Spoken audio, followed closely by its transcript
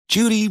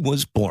Judy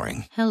was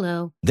boring.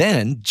 Hello.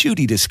 Then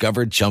Judy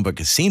discovered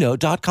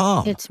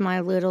ChumbaCasino.com. It's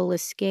my little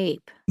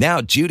escape. Now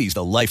Judy's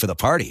the life of the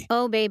party.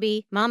 Oh,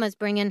 baby, mama's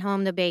bringing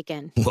home the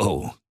bacon.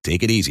 Whoa,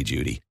 take it easy,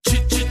 Judy.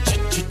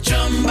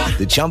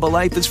 The Chumba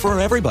life is for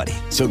everybody.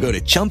 So go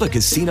to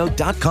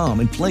ChumbaCasino.com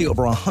and play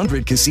over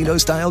 100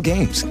 casino-style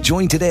games.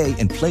 Join today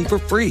and play for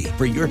free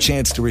for your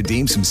chance to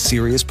redeem some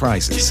serious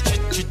prizes.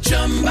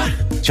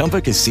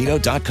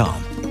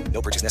 ChumbaCasino.com.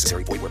 No purchase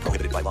necessary. Void where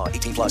prohibited by law.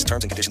 18 plus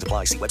terms and conditions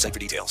apply. See website for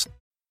details.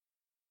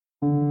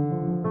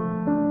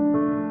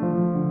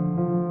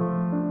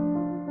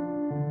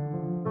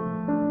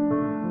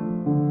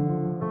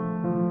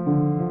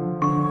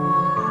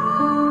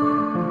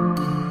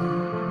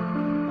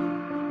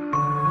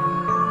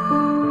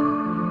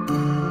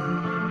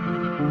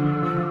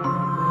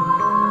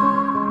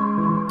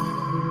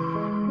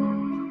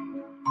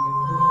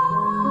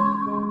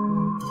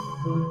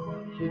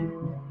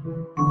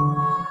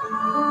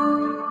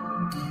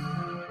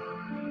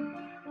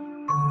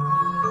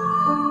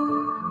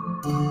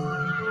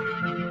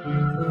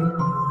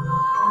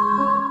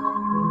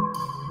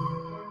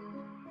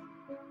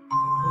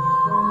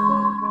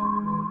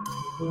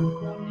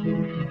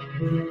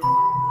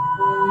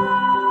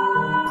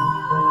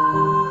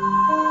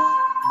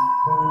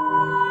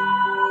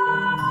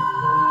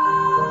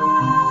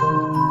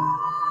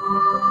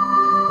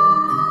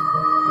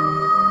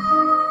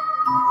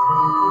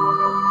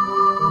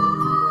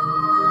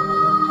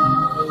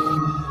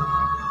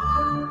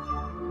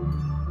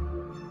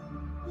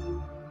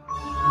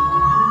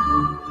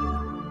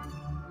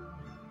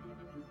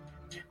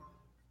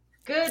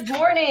 Good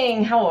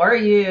morning. How are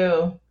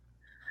you?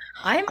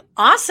 I'm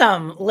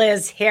awesome,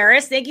 Liz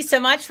Harris. Thank you so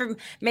much for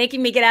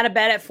making me get out of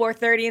bed at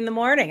 4:30 in the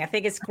morning. I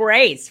think it's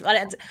great.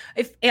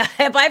 If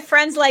I have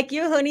friends like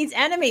you, who needs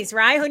enemies,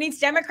 right? Who needs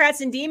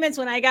Democrats and demons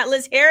when I got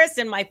Liz Harris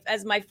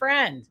as my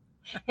friend?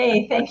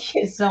 Hey, thank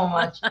you so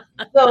much.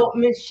 So,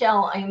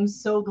 Michelle, I am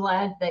so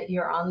glad that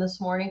you're on this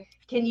morning.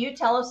 Can you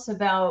tell us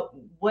about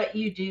what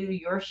you do,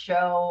 your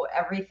show,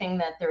 everything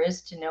that there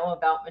is to know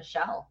about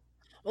Michelle?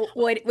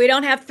 We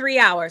don't have 3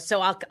 hours, so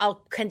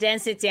I'll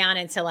condense it down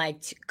into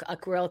like a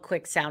real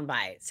quick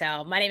soundbite.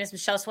 So my name is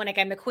Michelle Swinnick.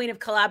 I'm the queen of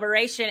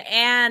collaboration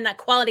and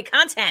quality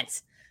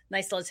content.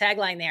 Nice little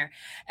tagline there.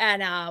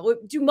 And we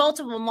do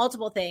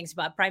multiple things,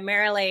 but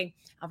primarily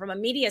from a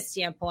media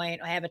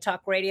standpoint, I have a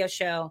talk radio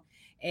show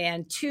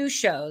and 2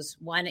 shows.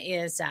 One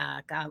is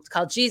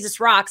called Jesus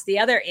Rocks. The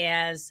other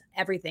is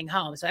Everything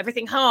Home. So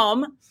Everything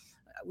Home,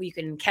 you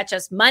can catch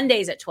us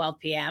Mondays at 12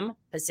 p.m.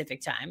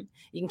 Pacific time.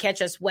 You can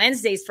catch us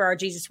Wednesdays for our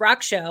Jesus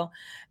Rock show,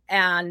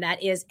 and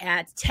that is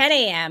at 10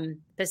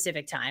 a.m.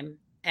 Pacific time.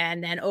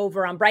 And then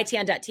over on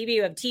Brighteon.tv, we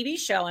have a TV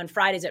show on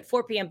Fridays at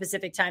 4 p.m.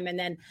 Pacific time. And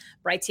then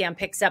Brighteon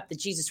picks up the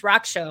Jesus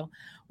Rock show,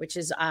 which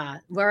is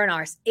we're in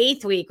our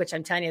 8th week, which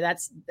I'm telling you,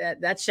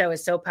 that show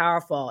is so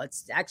powerful.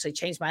 It's actually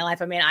changed my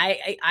life. I mean,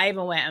 I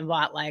even went and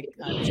bought like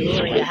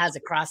jewelry that has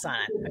a cross on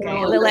it.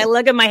 Okay,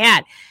 look at my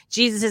hat.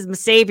 Jesus is my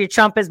savior.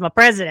 Trump is my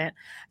president.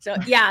 So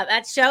yeah,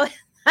 that show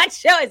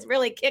has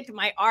really kicked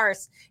my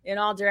arse in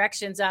all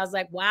directions. I was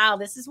like, wow,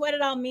 this is what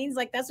it all means.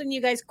 Like, that's when you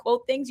guys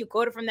quote things. You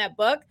quote it from that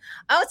book.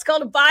 Oh, it's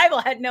called a Bible.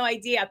 I had no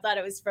idea. I thought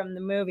it was from the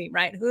movie,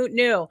 right? Who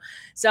knew?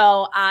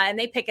 So, and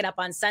they pick it up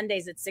on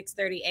Sundays at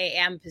 6:30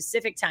 a.m.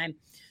 Pacific time.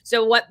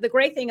 So what the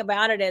great thing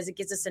about it is it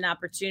gives us an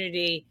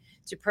opportunity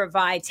to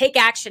take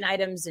action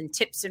items and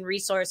tips and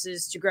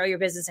resources to grow your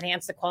business,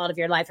 enhance the quality of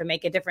your life, and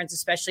make a difference,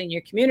 especially in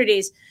your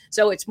communities.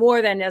 So it's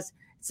more than just,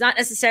 it's not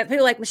necessarily,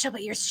 people are like, Michelle,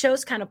 but your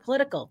show's kind of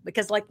political,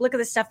 because like, look at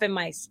the stuff in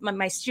my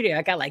studio.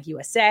 I got like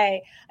USA.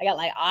 I got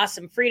like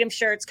awesome freedom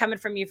shirts coming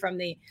from you from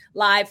the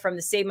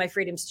Save My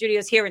Freedom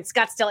studios here in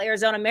Scottsdale,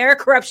 Arizona, Mayor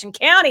Corruption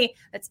County.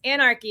 That's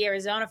Anarchy,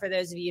 Arizona, for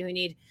those of you who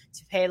need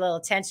to pay a little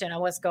attention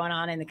on what's going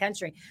on in the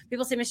country.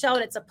 People say, Michelle,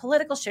 it's a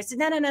political show. I said,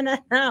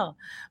 no.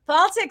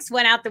 Politics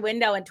went out the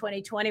window in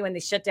 2020 when they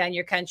shut down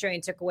your country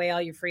and took away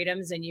all your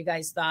freedoms. And you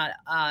guys thought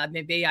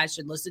maybe I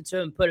should listen to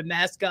him, put a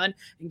mask on,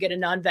 and get a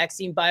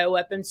non-vaccine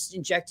bioweapon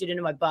injected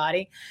into my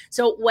body.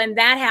 So when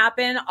that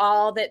happened,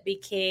 all that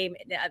became,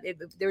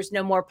 there's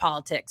no more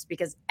politics,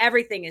 because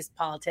everything is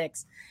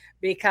politics,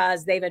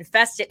 because they've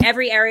infested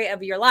every area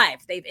of your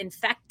life. They've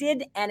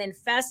infected and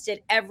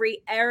infested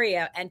every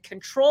area and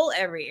control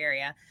every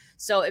area.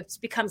 So it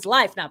becomes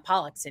life, not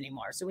politics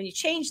anymore. So when you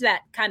change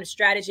that kind of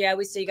strategy, I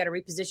always say you got to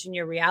reposition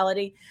your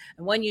reality.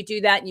 And when you do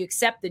that and you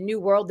accept the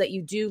new world that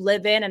you do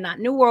live in, and not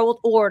new world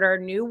order,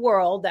 new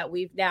world that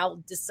we've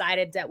now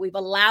decided that we've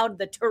allowed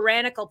the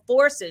tyrannical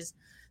forces,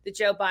 the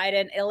Joe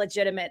Biden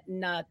illegitimate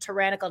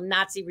tyrannical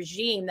Nazi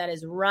regime that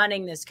is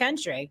running this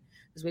country,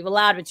 because we've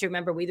allowed them to.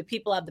 Remember, we the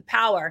people have the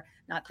power,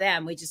 not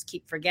them. We just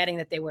keep forgetting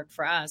that they work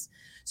for us.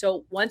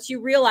 So once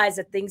you realize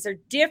that things are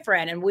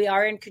different and we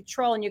are in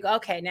control, and you go,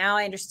 okay, now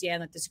I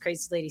understand what this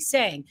crazy lady's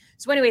saying.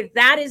 So anyway,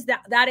 that's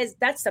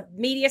the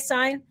media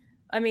sign.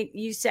 I mean,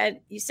 you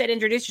said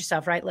introduce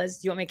yourself, right, Liz?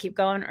 Do you want me to keep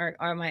going, or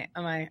am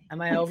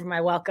I over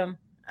my welcome?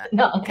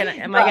 No.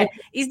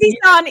 Is this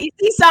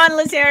on,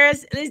 Liz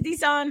Harris? Is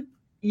this on?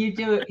 You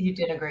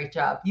did a great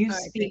job. You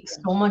speak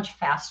so much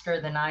faster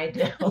than I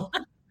do.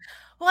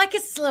 Well, I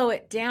could slow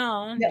it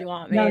down. Yeah, You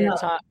want me to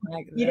talk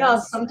like this? You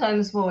know,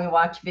 sometimes when we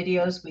watch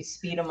videos, we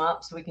speed them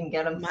up so we can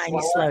get them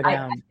slower. Slow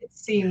down. I could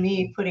see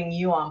me putting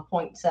you on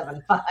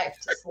 0.75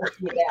 to slow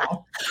you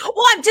down.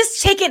 Well, I'm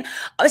just taking.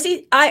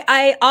 See,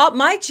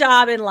 my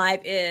job in life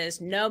is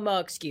no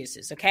more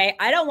excuses. Okay,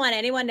 I don't want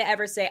anyone to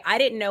ever say I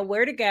didn't know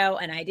where to go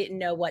and I didn't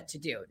know what to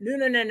do.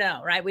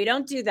 No. Right? We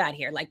don't do that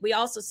here. Like we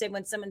also say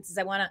when someone says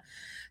I want to.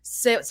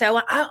 So I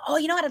want, oh,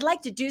 you know what? I'd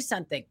like to do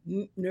something.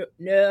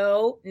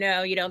 No,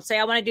 you don't say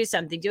I want to do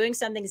something. Doing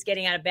something is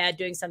getting out of bed.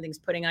 Doing something is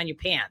putting on your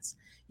pants.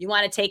 You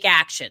want to take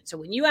action. So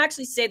when you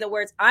actually say the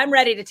words, I'm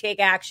ready to take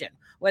action,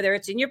 whether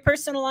it's in your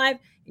personal life,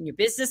 in your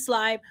business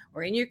life,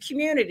 or in your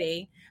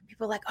community,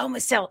 people are like, oh,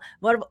 Michelle,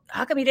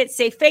 how come you didn't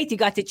say faith? You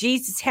got the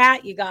Jesus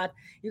hat. You got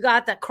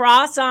the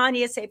cross on.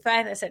 You say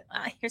faith. I said,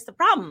 here's the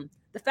problem.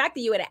 The fact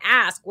that you had to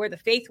ask where the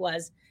faith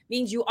was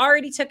means you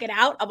already took it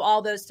out of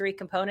all those three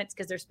components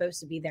because they're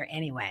supposed to be there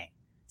anyway.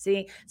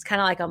 See, it's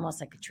kind of like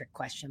almost like a trick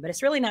question, but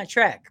it's really not a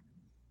trick.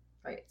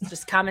 Right. It's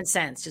just common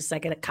sense, just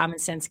like a common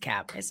sense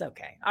cap. It's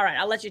okay. All right.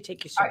 I'll let you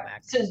take your show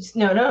back. So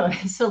no.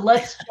 So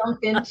let's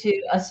jump into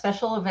a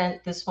special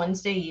event this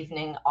Wednesday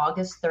evening,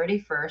 August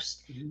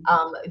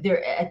 31st.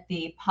 They're at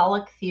the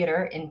Pollock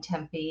Theater in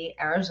Tempe,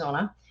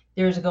 Arizona.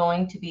 There's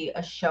going to be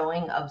a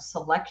showing of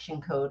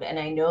Selection Code. And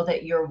I know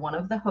that you're one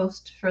of the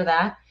hosts for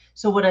that.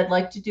 So what I'd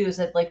like to do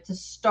is I'd like to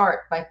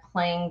start by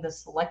playing the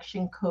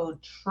Selection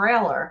Code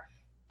trailer,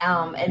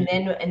 and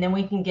then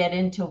we can get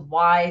into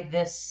why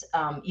this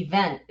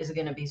event is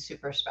going to be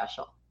super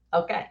special.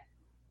 Okay.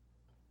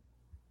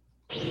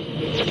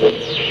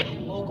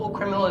 Local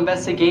criminal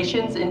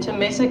investigations into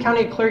Mesa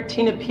County Clerk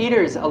Tina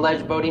Peters'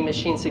 alleged voting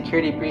machine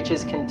security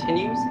breaches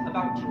continues.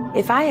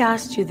 If I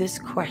asked you this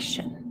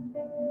question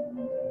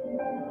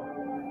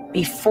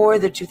before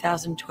the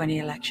 2020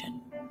 election,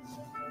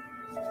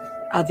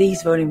 are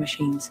these voting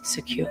machines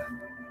secure?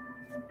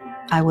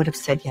 I would have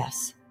said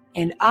yes.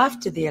 And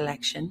after the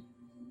election,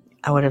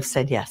 I would have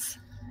said yes.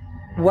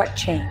 What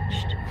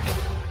changed?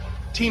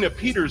 Tina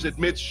Peters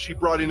admits she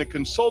brought in a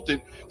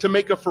consultant to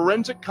make a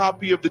forensic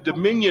copy of the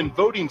Dominion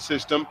voting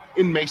system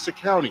in Mesa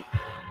County.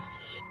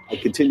 I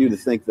continue to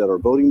think that our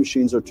voting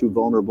machines are too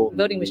vulnerable.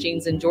 Voting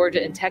machines in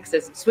Georgia and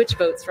Texas switch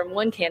votes from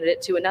one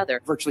candidate to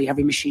another. Virtually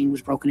every machine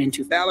was broken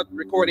into. Ballot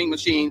recording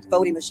machines.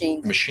 Voting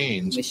machines.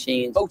 Machines.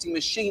 Machines. Voting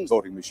machines.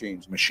 Voting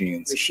machines.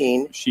 Machines.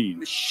 Machine. Machine.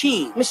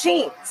 Machine.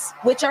 Machines,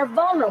 which are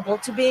vulnerable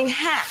to being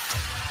hacked.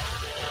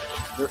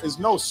 There is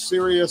no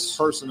serious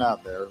person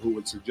out there who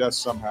would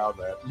suggest somehow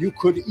that you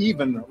could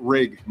even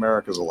rig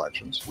America's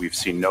elections. We've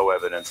seen no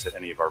evidence that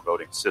any of our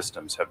voting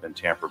systems have been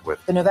tampered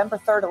with. The November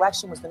 3rd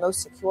election was the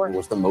most secure. It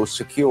was the most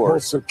secure.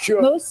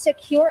 Most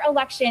secure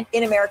election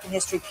in American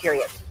history,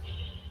 period.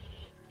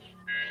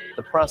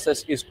 The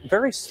process is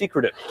very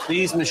secretive.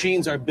 These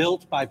machines are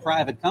built by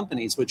private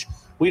companies, which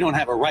we don't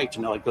have a right to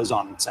know what goes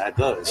on inside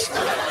those.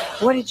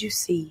 What did you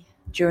see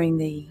during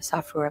the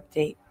software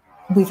update?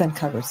 We've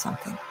uncovered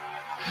something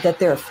that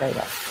they're afraid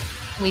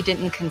of. We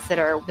didn't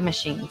consider the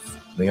machines.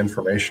 The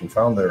information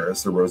found there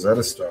is the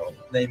Rosetta Stone.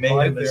 They made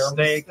a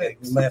mistake and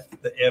left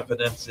the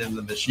evidence in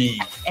the machine.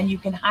 And you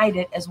can hide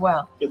it as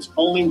well. It's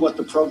only what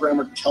the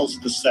programmer tells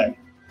it to say.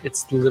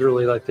 It's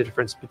literally like the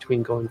difference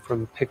between going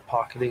from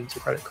pickpocketing to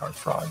credit card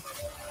fraud.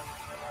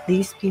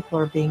 These people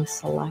are being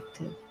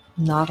selected,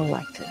 not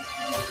elected.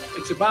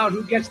 It's about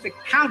who gets to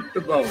count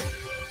the vote.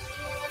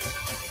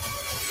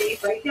 They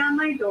break down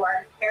my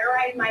door,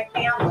 terrorize my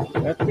family.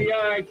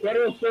 FBI,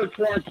 federal search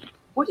warrant.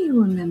 What do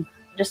you remember?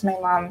 Just my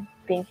mom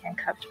being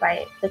handcuffed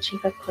by the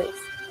chief of police.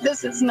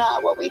 This is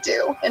not what we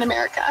do in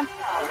America.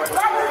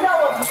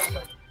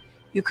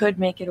 You could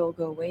make it all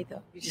go away,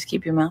 though. You just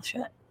keep your mouth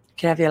shut. You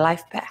could have your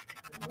life back.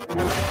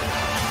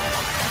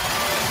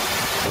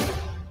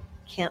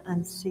 Can't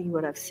unsee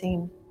what I've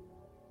seen.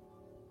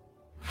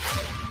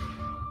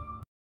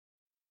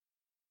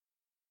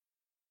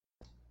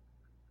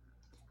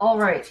 All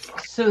right.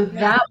 So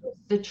that was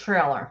the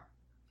trailer,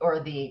 or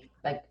the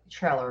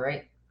trailer,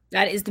 right?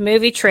 That is the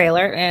movie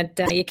trailer, and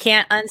you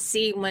can't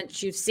unsee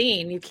what you've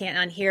seen. You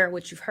can't unhear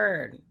what you've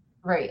heard.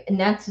 Right, and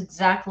that's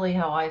exactly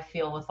how I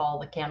feel with all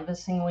the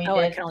canvassing we did.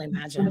 I can only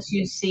imagine. Once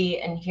you see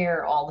and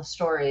hear all the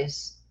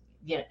stories,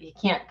 you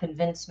can't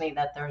convince me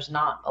that there's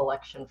not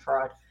election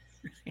fraud.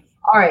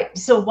 All right,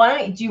 so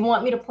do you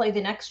want me to play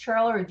the next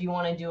trailer, or do you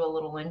want to do a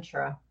little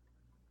intro?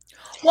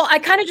 Well, I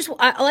kind of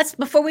just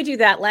before we do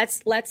that,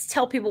 let's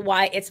tell people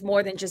why it's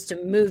more than just a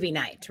movie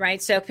night,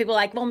 right? So people are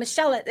like, well,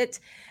 Michelle, it's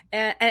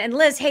and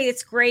Liz, hey,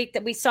 it's great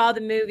that we saw the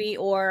movie,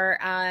 or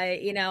I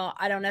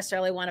don't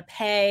necessarily want to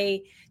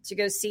pay to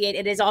go see it.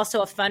 It is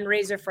also a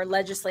fundraiser for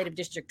Legislative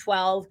District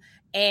 12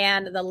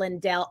 and the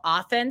Lindell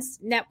Offense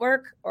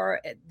Network, or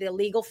the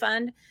Legal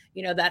Fund.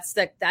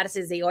 That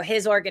is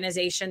his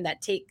organization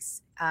that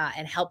takes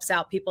and helps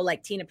out people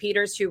like Tina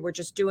Peters, who were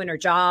just doing her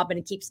job and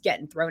it keeps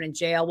getting thrown in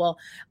jail. Well,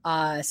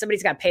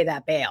 somebody's got to pay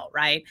that bail,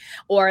 right?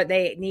 Or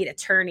they need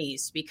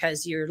attorneys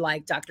because you're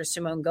like Dr.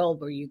 Simone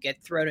Gold, where you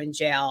get thrown in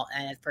jail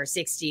and for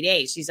 60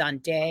 days. She's on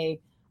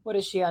day, what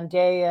is she on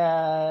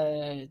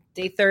day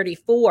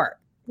 34?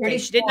 Okay,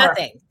 she did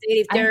nothing.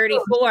 Day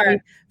 34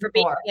 for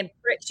being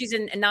she's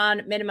in a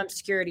non-minimum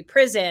security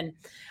prison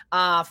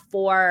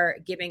for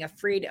giving a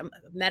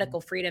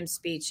medical freedom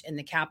speech in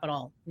the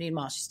Capitol.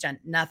 Meanwhile, she's done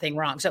nothing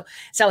wrong.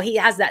 So he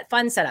has that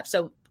fund set up.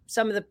 So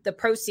some of the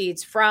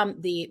proceeds from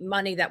the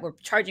money that we're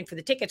charging for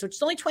the tickets, which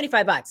is only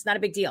 $25, not a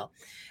big deal,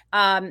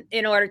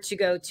 in order to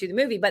go to the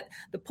movie. But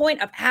the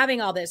point of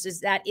having all this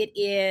is that it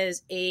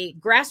is a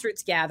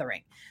grassroots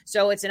gathering.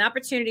 So it's an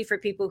opportunity for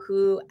people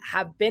who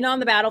have been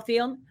on the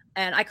battlefield.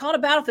 And I call it a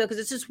battlefield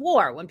because it's just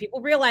war. When people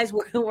realize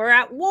we're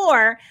at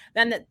war,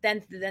 then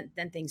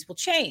things will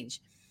change.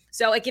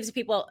 So it gives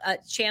people a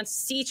chance to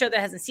see each other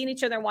that hasn't seen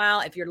each other in a while.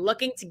 If you're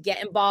looking to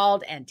get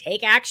involved and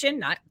take action,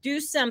 not do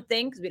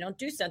something, because we don't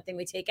do something,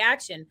 we take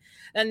action,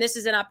 then this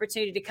is an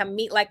opportunity to come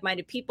meet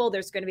like-minded people.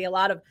 There's going to be a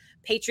lot of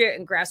patriot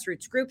and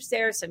grassroots groups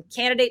there. Some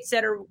candidates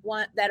that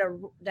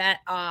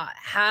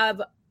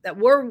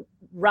were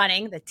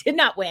running that did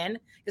not win,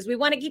 because we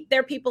want to keep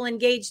their people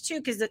engaged too,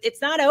 because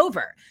it's not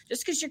over.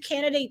 Just because your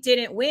candidate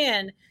didn't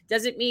win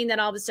doesn't mean that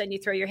all of a sudden you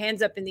throw your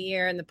hands up in the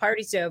air and the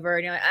party's over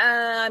and you're like,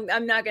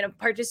 I'm not going to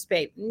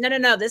participate.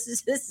 No. This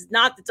is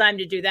not the time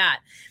to do that.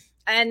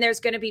 And there's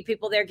going to be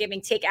people there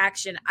giving take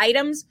action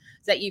items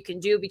that you can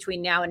do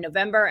between now and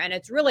November. And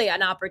it's really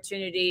an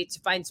opportunity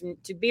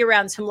to be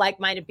around some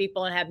like-minded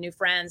people and have new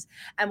friends.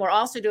 And we're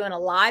also doing a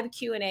live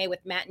Q&A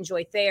with Matt and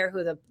Joy Thayer,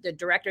 who are the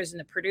directors and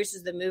the producers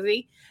of the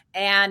movie,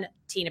 and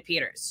Tina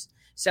Peters.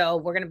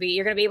 So you're going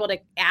to be able to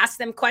ask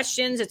them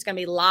questions. It's going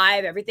to be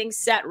live. Everything's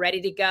set,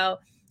 ready to go.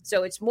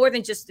 So it's more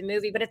than just the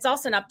movie, but it's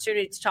also an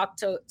opportunity to talk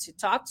to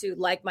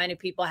like-minded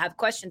people, have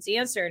questions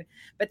answered,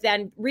 but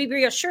then be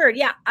reassured.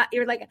 Yeah,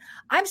 you're like,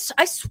 I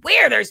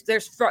swear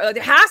there's fraud.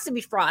 There has to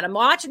be fraud. I'm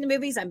watching the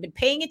movies. I've been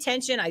paying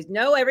attention. I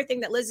know everything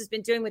that Liz has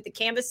been doing with the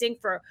canvassing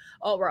for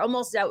we're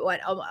almost at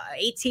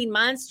 18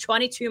 months,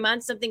 22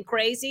 months, something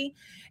crazy.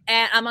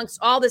 And amongst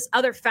all this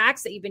other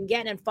facts that you've been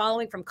getting and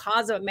following from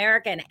Cause of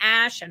America and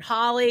Ash and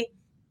Holly.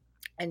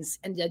 And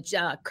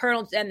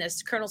Colonel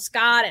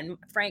Scott and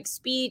Frank's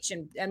speech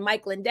and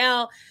Mike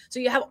Lindell. So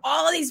you have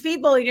all of these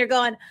people and you're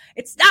going,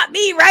 it's not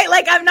me, right?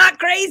 Like, I'm not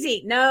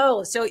crazy.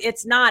 No, so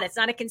it's not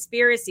a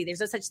conspiracy.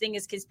 There's no such thing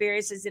as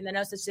conspiracies and there's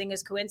no such thing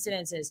as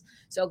coincidences.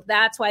 So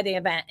that's why the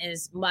event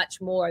is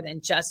much more than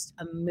just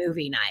a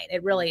movie night.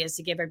 It really is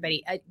to give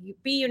everybody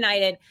be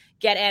united,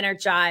 get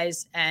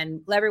energized,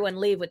 and let everyone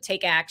leave with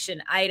take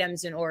action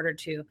items in order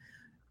to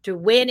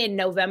win in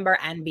November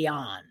and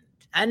beyond.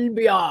 And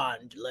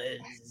beyond,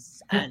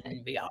 Liz,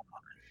 and beyond.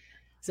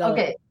 So,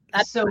 okay,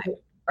 so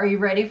are you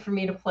ready for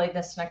me to play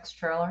this next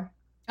trailer?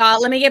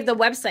 Let me give the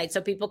website so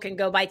people can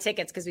go buy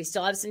tickets, because we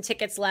still have some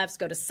tickets left.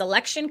 Go to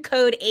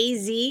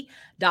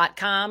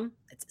selectioncodeaz.com.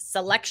 It's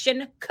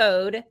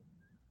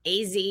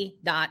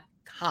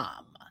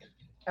selectioncodeaz.com.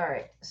 All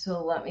right,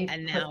 so let me.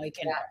 And now we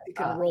can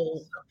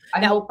roll.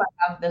 I hope I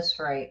have this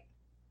right.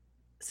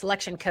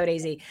 Selection Code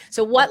AZ.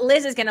 So what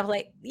Liz is going to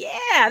play?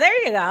 Yeah,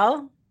 there you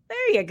go.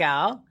 There you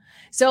go.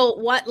 So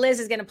what Liz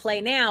is going to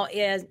play now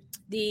is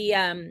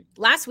the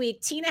last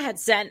week, Tina had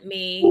sent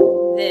me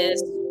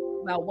this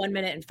about 1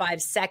 minute and 5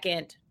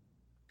 second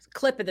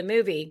clip of the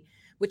movie,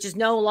 which is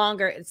no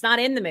longer, it's not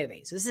in the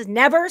movie. So this is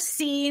never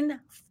seen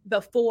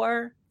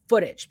before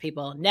footage,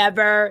 people.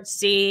 Never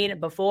seen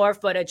before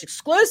footage,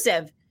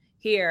 exclusive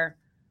here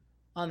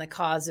on the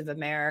Cause of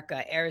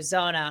America,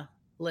 Arizona,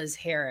 Liz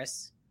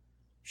Harris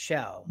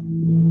show.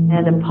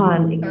 And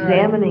upon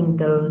examining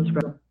those...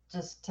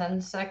 Just 10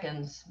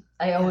 seconds.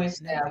 I always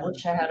say I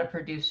wish I had a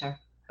producer.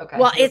 Okay.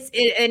 Well, it's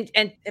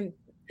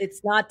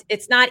not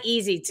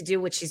easy to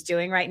do what she's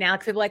doing right now.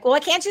 People are like, well,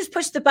 I can't just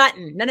push the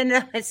button.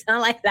 No, it's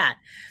not like that.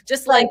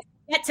 Just like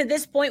get to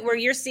this point where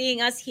you're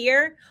seeing us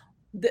here.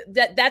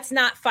 That's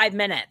not 5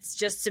 minutes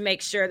just to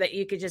make sure that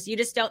you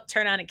just don't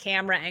turn on a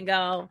camera and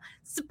go,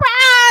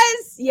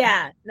 surprise.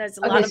 Yeah. There's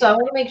a lot of. So I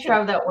want to make sure I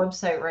have that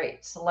website right.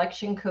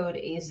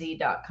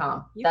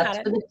 Selectioncodeaz.com. That's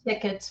for the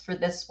tickets for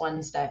this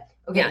Wednesday.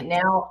 Okay. Yeah,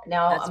 now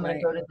I'm going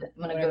to go to the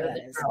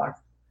trailer.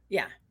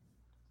 Yeah.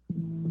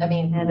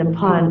 And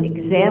upon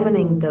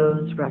examining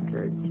those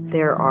records,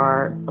 there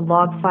are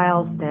log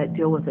files that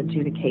deal with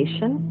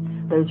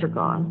adjudication. Those are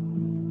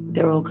gone.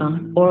 They're all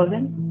gone. All of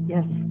them?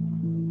 Yes.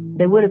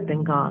 They would have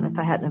been gone if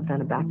I hadn't have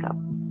done a backup.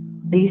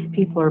 These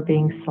people are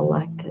being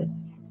selected,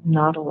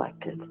 not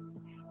elected.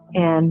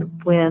 And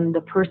when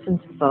the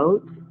person's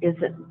vote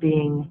isn't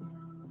being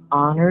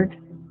honored,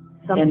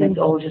 and it's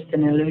all just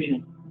an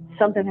illusion.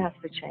 Something has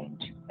to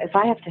change. If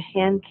I have to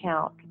hand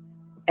count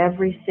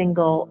every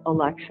single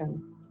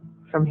election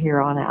from here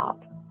on out,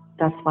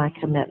 that's my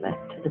commitment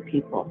to the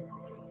people.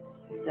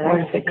 What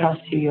if it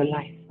costs you your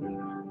life?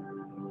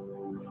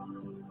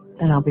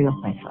 Then I'll be with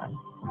my son.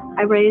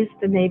 I raised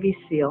the Navy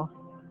SEAL.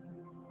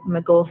 I'm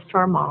a Gold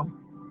Star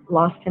mom.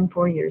 Lost him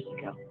 4 years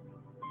ago.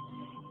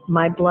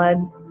 my blood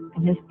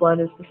and his blood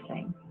is the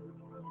same.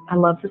 I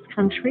love this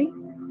country.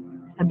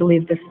 I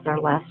believe this is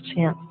our last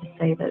chance to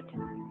save it.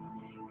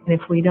 And if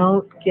we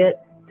don't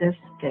get this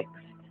fixed,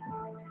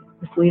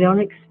 if we don't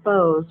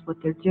expose what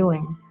they're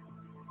doing,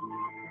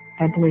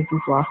 I believe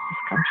we've lost this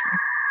country.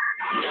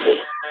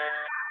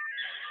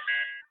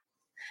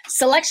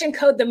 Selection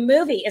Code, the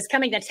movie, is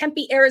coming to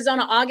Tempe,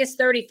 Arizona, August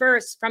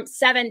 31st from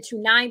 7 to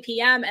 9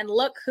 p.m. And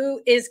look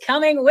who is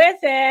coming with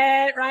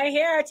it right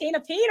here, Tina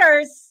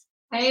Peters.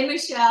 Hey,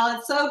 Michelle.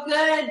 It's so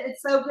good.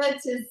 It's so good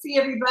to see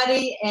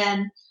everybody.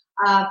 And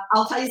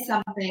I'll tell you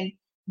something,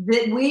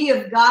 that we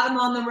have got them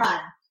on the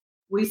run.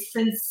 We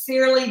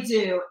sincerely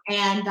do.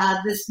 And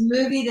this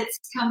movie that's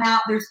come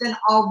out, there's been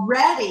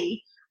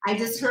already, I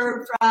just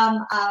heard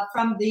from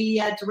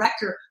the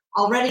director,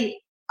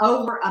 already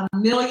over 1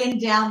 million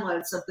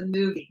downloads of the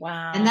movie.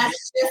 Wow. And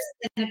that's just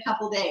in a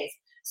couple days.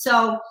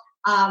 So,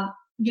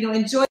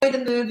 enjoy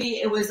the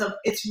movie.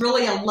 It's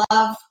really a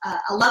love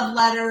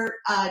letter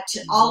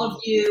to all of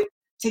you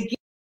to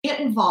get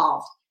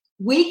involved.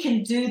 We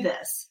can do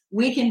this.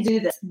 We can do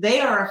this.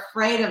 They are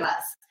afraid of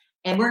us,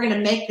 and we're going to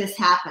make this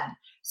happen.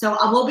 So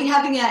we'll be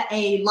having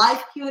a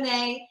live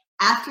Q&A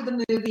after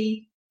the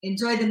movie.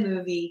 Enjoy the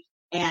movie,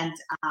 and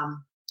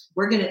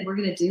we're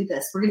gonna do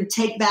this. We're gonna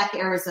take back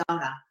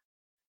Arizona.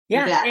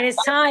 Yeah, it is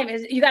time.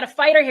 You got a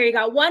fighter here. You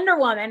got Wonder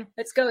Woman.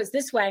 Let's go. It's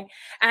this way.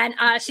 And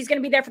she's going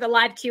to be there for the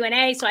live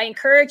Q&A. So I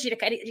encourage you to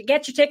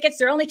get your tickets.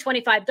 They're only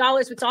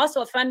 $25. It's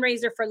also a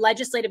fundraiser for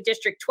Legislative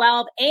District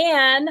 12.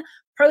 And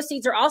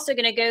proceeds are also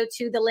going to go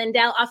to the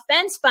Lindell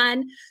Offense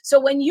Fund. So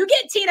when you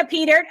get Tina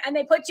Petered and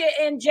they put you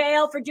in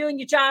jail for doing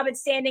your job and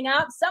standing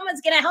up,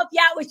 someone's going to help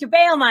you out with your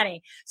bail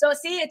money. So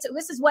see,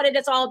 this is what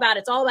it's all about.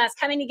 It's all about us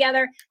coming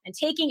together and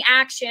taking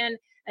action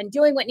and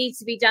doing what needs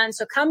to be done.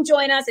 So come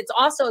join us. It's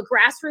also a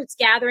grassroots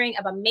gathering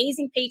of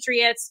amazing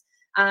patriots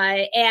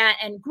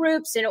and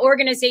groups and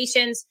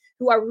organizations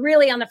who are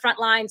really on the front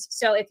lines.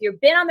 So if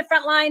you've been on the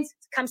front lines,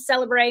 come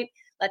celebrate.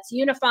 Let's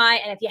unify.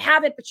 And if you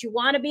haven't, but you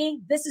want to be,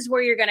 this is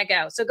where you're going to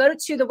go. So go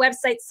to the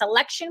website,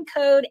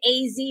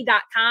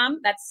 selectioncodeaz.com.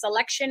 That's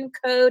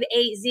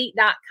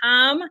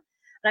selectioncodeaz.com.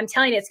 And I'm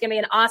telling you, it's going to be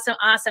an awesome,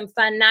 awesome,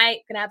 fun night.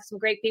 Going to have some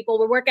great people.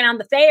 We're working on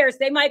the fairs.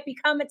 They might be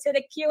coming to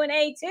the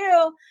Q&A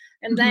too.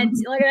 And then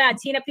look at that.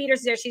 Tina Peters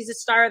is there. She's the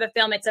star of the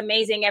film. It's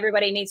amazing.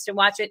 Everybody needs to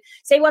watch it.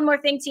 Say one more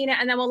thing, Tina,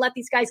 and then we'll let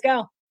these guys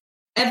go.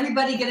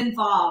 Everybody get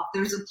involved.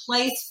 There's a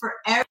place for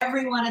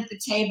everyone at the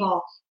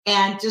table.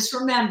 And just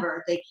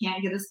remember, they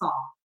can't get us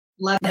all.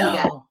 Love you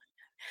guys.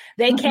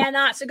 They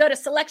cannot. So go to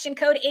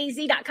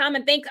selectioncodeaz.com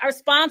and thank our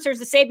sponsors,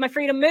 the Save My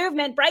Freedom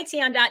Movement,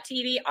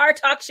 Brighteon.tv, Our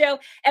Talk Show,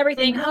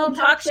 Everything Home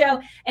Talk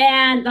Show,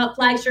 and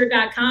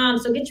theflagshirt.com.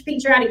 So get your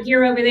picture out of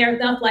gear over there,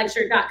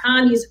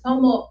 theflagshirt.com. Use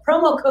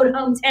promo code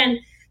HOME10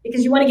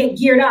 because you want to get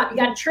geared up. You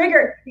got to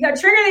trigger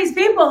these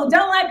people who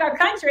don't like our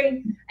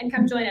country and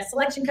come join us.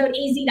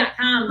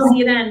 Selectioncodeaz.com. See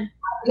you then.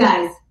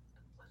 Guys.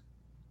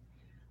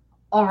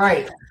 All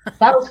right.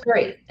 That was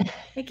great.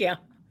 Thank you.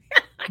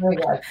 Very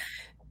good.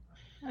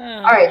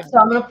 All right, so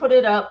I'm going to put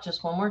it up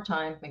just one more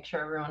time. Make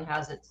sure everyone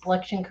has it.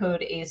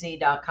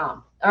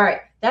 Selectioncodeaz.com. All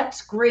right,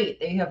 that's great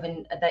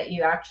that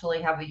you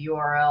actually have a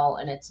URL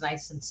and it's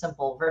nice and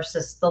simple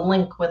versus the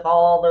link with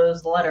all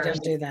those letters.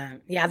 Just do that.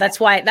 Yeah, that's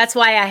why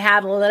I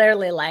have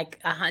literally like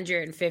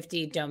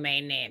 150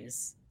 domain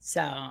names.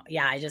 So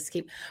yeah, I just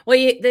keep. Well,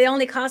 they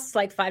only cost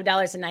like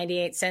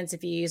 $5.98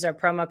 if you use our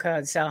promo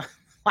code. So.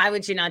 Why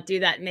would you not do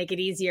that and make it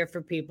easier for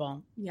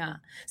people? Yeah.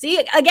 See,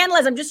 again,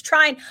 Liz, I'm just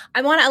trying.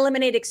 I want to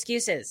eliminate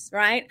excuses,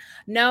 right?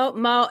 No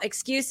more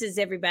excuses,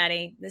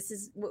 everybody. This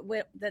is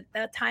the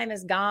time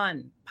is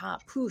gone.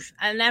 Pop, poof.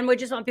 And then we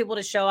just want people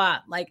to show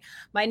up. Like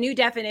my new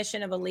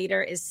definition of a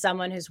leader is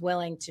someone who's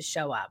willing to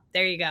show up.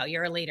 There you go.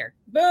 You're a leader.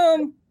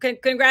 Boom.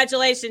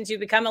 Congratulations. You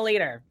become a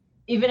leader.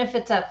 Even if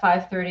it's at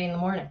 5:30 in the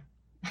morning.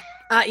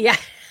 Yeah.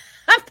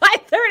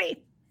 5:30.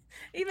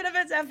 Even if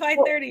it's at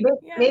 5:30.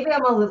 Maybe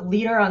I'm a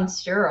leader on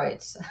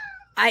steroids.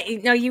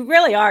 No, you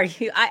really are.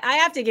 I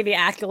have to give you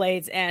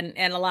accolades and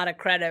a lot of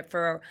credit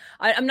for.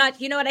 I'm not.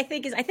 You know what I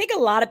think is? I think a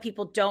lot of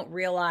people don't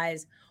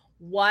realize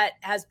what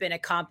has been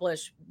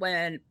accomplished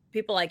when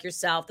people like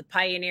yourself, the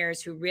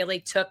pioneers who really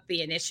took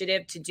the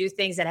initiative to do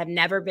things that have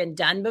never been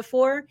done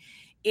before,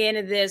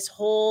 in this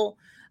whole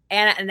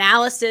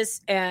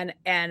analysis and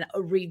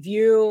a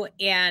review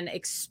and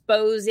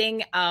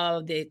exposing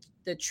of the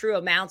true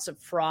amounts of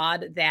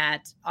fraud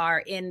that are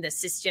in the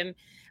system.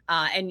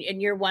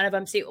 And you're one of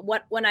them. See,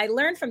 when I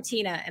learned from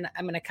Tina, and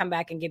I'm going to come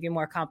back and give you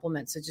more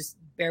compliments, so just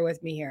bear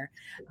with me here.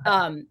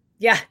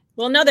 Yeah,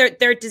 well, no,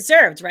 they're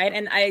deserved, right?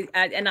 And I'm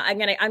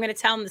gonna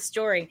tell them the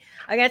story.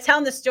 I'm gonna tell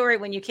them the story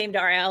when you came to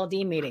our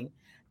LD meeting.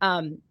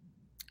 And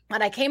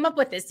I came up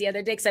with this the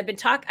other day because I've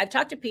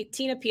talked to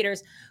Tina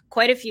Peters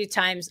quite a few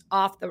times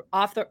off the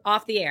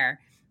air.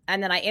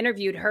 And then I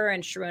interviewed her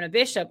and Sharona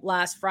Bishop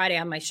last Friday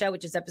on my show,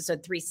 which is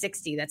episode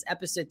 360. That's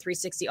episode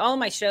 360. All of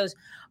my shows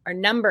are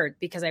numbered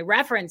because I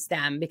reference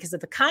them because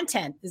of the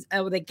content.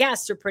 The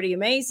guests are pretty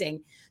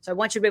amazing. So I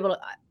want you to be able to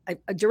I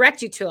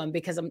direct you to them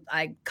because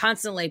I'm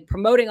constantly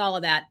promoting all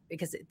of that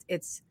because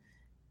it's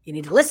You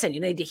need to listen.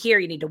 You need to hear.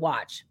 You need to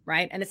watch,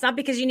 right? And it's not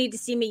because you need to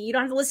see me. You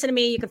don't have to listen to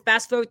me. You can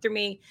fast forward through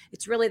me.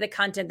 It's really the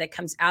content that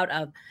comes out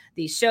of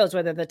these shows,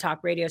 whether the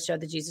talk radio show,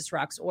 the Jesus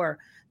Rocks, or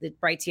the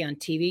Bright Tea on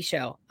TV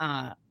show.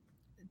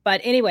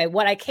 But anyway,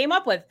 what I came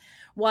up with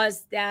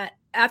was that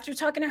after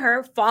talking to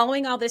her,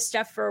 following all this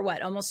stuff for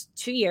almost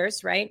 2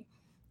 years, right?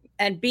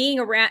 And being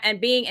around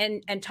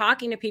and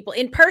talking to people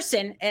in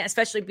person,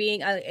 especially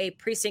being a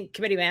precinct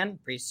committee man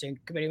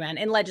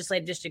in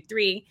Legislative District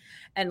 3.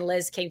 And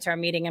Liz came to our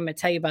meeting. I'm going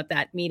to tell you about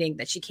that meeting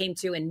that she came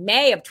to in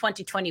May of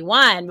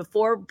 2021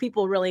 before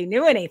people really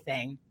knew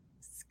anything.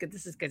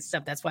 This is good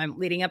stuff. That's why I'm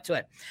leading up to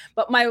it.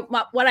 But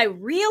what I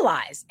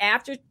realized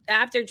after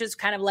just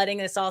kind of letting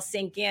this all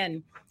sink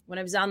in, when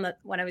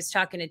I was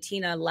talking to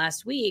Tina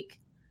last week,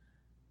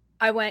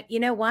 I went, you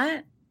know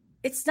what?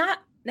 It's not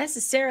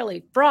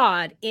necessarily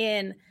fraud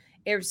in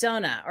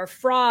Arizona or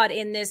fraud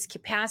in this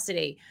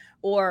capacity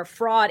or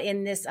fraud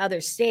in this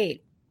other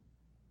state.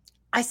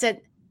 I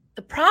said,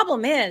 the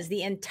problem is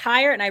and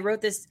I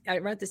wrote this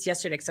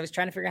yesterday because I was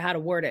trying to figure out how to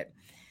word it.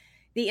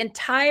 The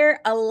entire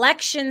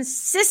election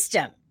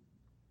system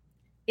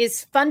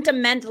is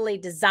fundamentally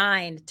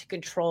designed to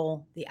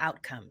control the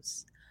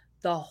outcomes.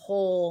 The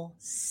whole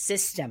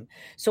system.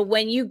 So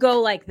when you go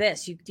like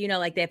this,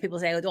 like they have people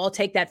say, I'll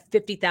take that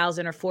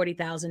 50,000 or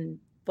 40,000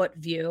 foot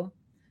view.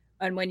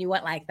 And when you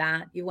went like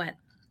that, you went,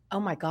 oh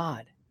my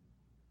God,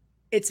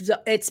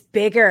 it's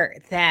bigger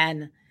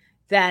than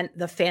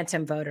the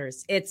phantom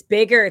voters. It's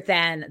bigger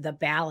than the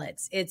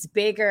ballots. It's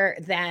bigger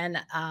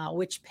than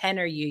which pen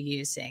are you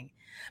using?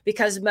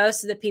 Because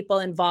most of the people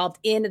involved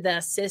in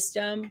the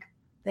system,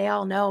 they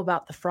all know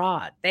about the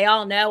fraud. They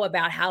all know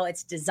about how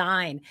it's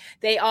designed.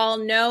 They all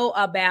know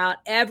about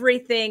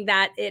everything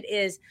that it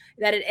is,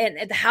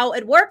 and how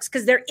it works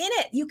because they're in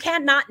it. You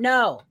cannot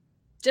know.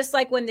 Just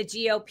like when the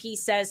GOP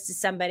says to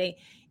somebody,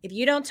 if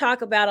you don't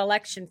talk about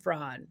election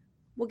fraud,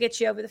 we'll get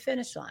you over the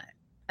finish line.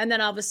 And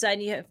then all of a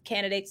sudden you have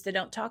candidates that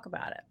don't talk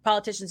about it,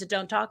 politicians that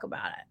don't talk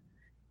about it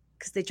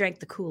because they drank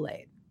the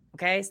Kool-Aid.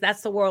 Okay. So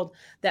that's the world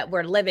that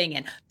we're living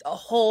in. The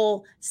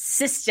whole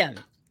system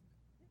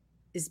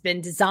has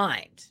been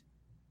designed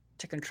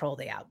to control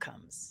the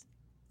outcomes.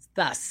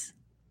 Thus,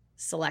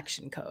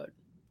 selection code.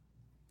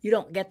 You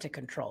don't get to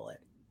control it.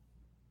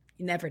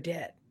 You never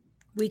did.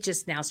 We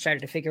just now started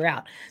to figure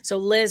out. So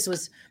Liz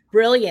was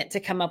brilliant to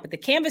come up with the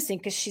canvassing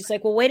because she's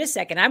like, well, wait a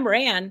second. I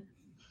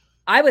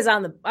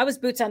was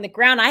boots on the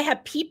ground. I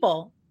had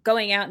people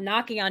going out and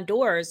knocking on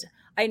doors.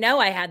 I know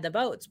I had the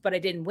votes, but I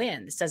didn't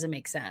win. This doesn't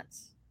make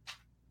sense.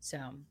 So,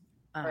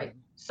 right.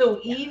 So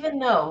even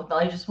though,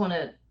 I just want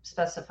to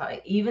specify,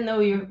 even though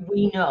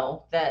we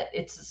know that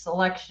it's a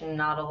selection,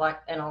 not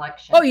an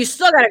election. Oh, you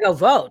still got to go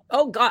vote.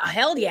 Oh God,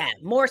 hell yeah.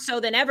 More so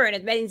than ever. And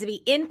it means to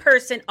be in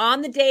person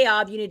on the day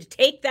of, you need to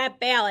take that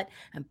ballot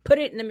and put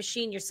it in the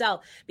machine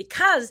yourself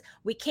because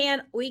we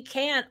can't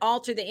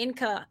alter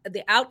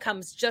the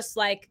outcomes just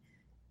like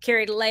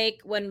Kari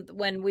Lake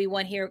when we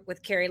went here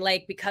with Kari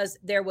Lake because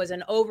there was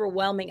an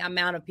overwhelming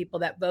amount of people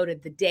that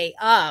voted the day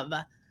of.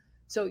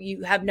 So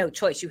you have no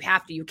choice. You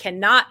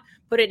cannot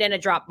put it in a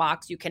drop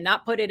box. You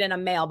cannot put it in a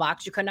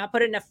mailbox. You cannot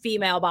put it in a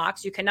female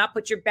box. You cannot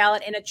put your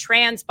ballot in a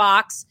trans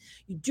box.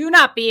 You do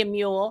not be a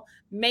mule.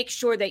 Make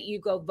sure that you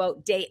go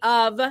vote day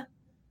of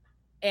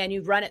and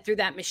you run it through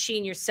that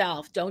machine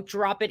yourself. Don't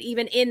drop it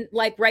even in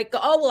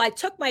I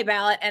took my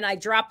ballot and I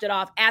dropped it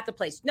off at the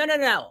place.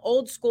 No.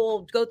 Old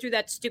school, go through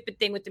that stupid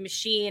thing with the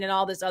machine and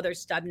all this other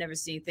stuff. I've never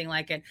seen anything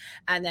like it.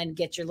 And then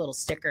get your little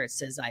sticker that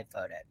says I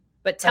voted.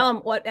 But tell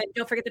them and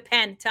don't forget the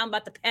pen. Tell them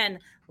about the pen,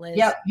 Liz.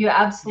 Yep, you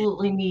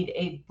absolutely need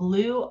a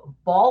blue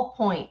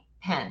ballpoint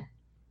pen.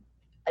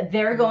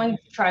 They're going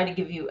to try to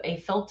give you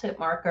a felt tip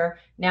marker.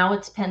 Now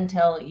it's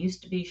Pentel. It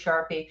used to be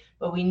Sharpie,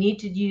 but we need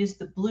to use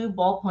the blue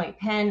ballpoint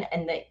pen.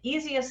 And the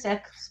easiest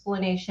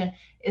explanation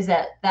is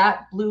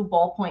that blue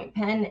ballpoint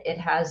pen, it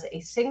has a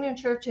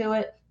signature to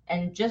it,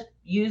 and just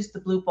use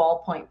the blue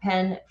ballpoint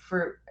pen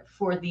for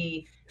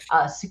the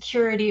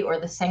security or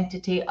the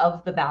sanctity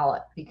of the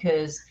ballot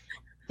because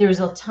there's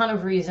a ton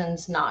of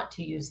reasons not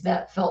to use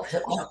that felt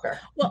tip marker.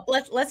 Well,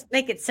 let's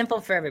make it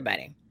simple for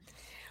everybody.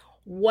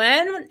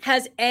 When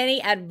has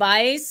any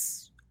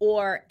advice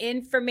or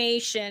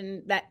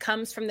information that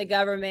comes from the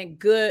government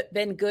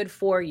been good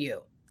for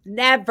you?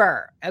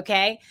 Never.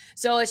 Okay.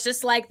 So it's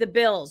just like the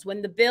bills.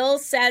 When the bill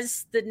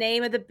says the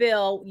name of the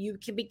bill, you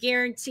can be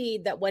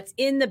guaranteed that what's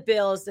in the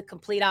bill is the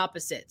complete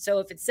opposite. So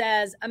if it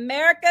says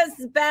America's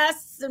the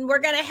best and we're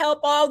going to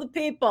help all the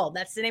people,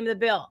 that's the name of the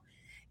bill.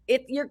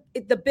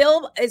 The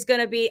bill is going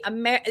to be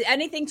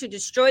anything to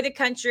destroy the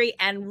country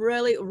and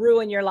really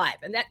ruin your life.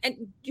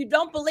 And you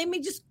don't believe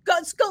me? Just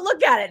go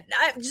look at it.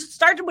 I just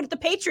started with the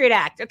Patriot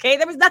Act. Okay.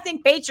 There was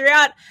nothing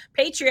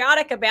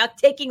patriotic about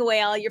taking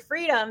away all your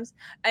freedoms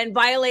and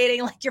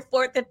violating like your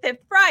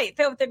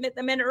Fifth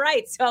Amendment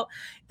rights. So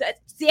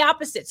that's the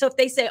opposite. So if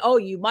they say, oh,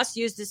 you must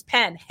use this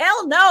pen,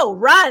 hell no,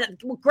 run,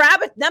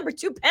 grab a number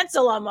 2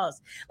 pencil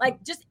almost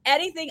like just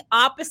anything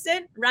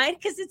opposite.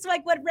 Right. Cause it's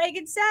like what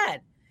Reagan said.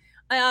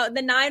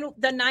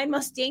 the nine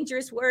most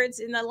dangerous words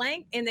in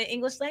the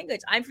English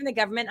language. I'm from the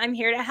government. I'm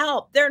here to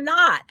help. They're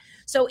not.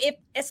 So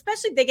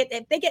especially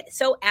if they get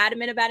so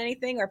adamant about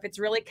anything, or if it's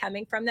really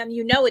coming from them,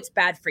 it's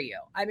bad for you.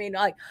 I mean,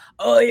 like,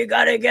 oh, you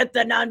got to get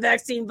the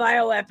non-vaccine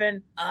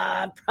bioweapon.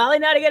 Probably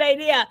not a good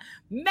idea.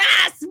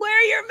 Mask,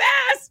 wear your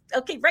mask.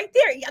 Okay, right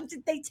there.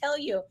 They tell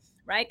you,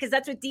 right? Because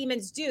that's what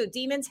demons do.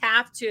 Demons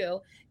have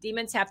to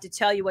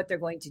tell you what they're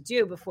going to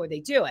do before they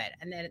do it.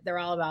 And then they're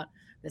all about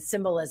the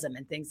symbolism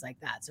and things like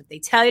that. So if they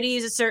tell you to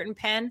use a certain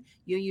pen,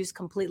 you use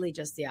completely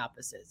just the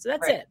opposite. So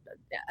that's it.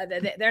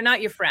 They're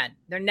not your friend.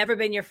 They've never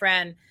been your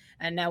friend.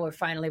 And now we're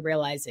finally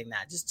realizing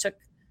that. Just took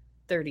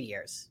 30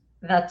 years.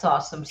 That's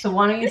awesome. So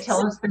why don't you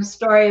tell us the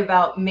story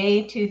about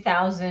May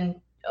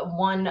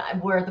 2001,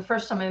 where the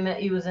first time I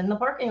met you was in the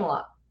parking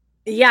lot?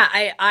 Yeah,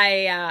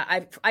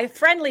 I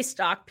friendly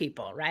stalk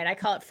people, right? I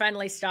call it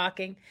friendly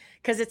stalking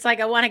because it's like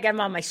I want to get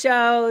them on my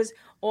shows,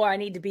 or I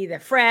need to be their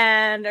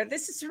friend, or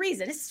this is the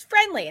reason. This is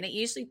friendly, and it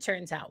usually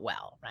turns out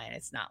well, right?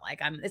 It's not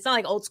like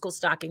old school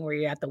stalking where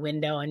you're at the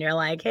window and you're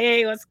like,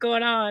 "Hey, what's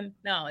going on?"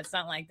 No, it's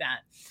not like that.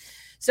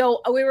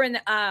 So we were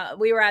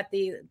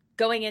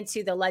going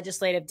into the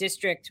legislative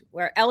district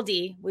where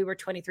LD, we were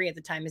 23 at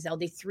the time, is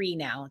LD3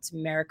 now. It's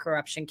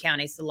Maricorruption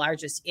County. It's the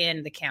largest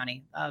in the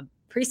county.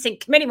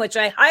 Precinct committee, which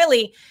I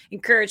highly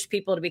encourage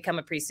people to become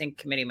a precinct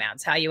committee man.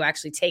 It's how you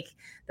actually take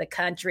the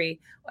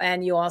country,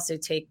 and you also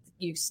take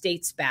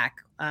states back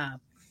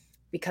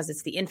because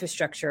it's the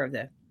infrastructure of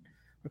the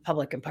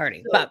Republican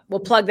Party. But we'll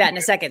plug that in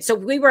a second. So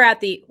we were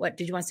at what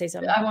did you want to say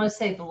something? I want to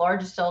say the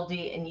largest LD,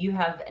 and you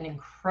have an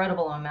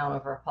incredible amount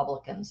of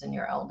Republicans in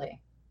your LD.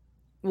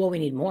 Well, we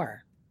need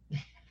more.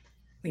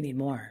 We need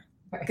more.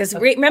 Because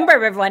remember,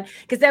 everyone,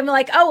 because then we're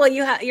like, oh, well,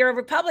 you're a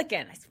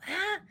Republican. I said,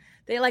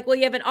 They're like, well,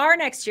 you have an R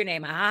next to your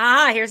name.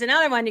 Here's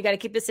another one. You got to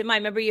keep this in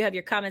mind. Remember, you have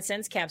your common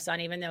sense caps on,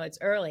 even though it's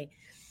early.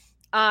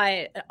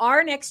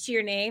 R next to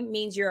your name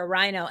means you're a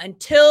rhino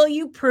until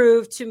you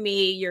prove to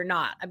me you're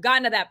not. I've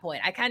gotten to that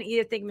point. I kind of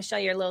either think, Michelle,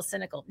 you're a little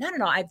cynical. No.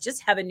 I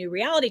just have a new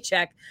reality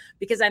check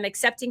because I'm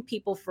accepting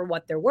people for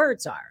what their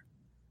words are.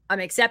 I'm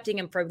accepting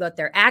them for what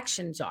their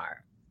actions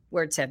are.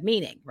 Words have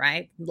meaning,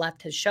 right?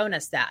 Left has shown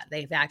us that.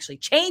 They've actually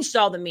changed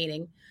all the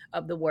meaning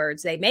of the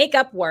words. They make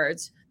up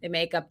words. They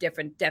make up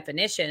different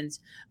definitions.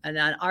 And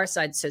on our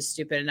side, so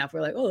stupid enough, we're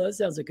like, oh, that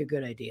sounds like a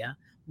good idea.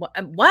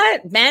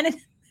 What man?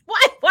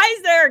 Why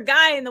is there a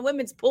guy in the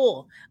women's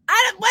pool?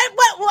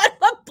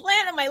 What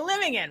planet am I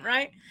living in,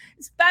 right?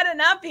 It's bad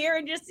enough here,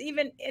 and just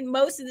even in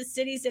most of the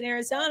cities in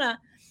Arizona,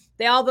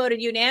 they all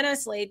voted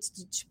unanimously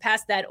to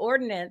pass that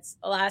ordinance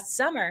last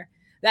summer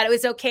that it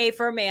was okay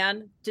for a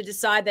man to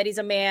decide that he's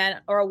a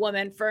man or a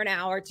woman for an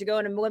hour to go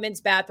in a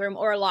women's bathroom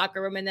or a locker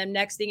room. And then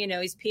next thing you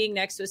know, he's peeing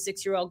next to a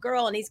 6-year-old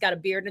girl and he's got a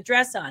beard and a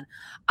dress on.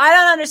 I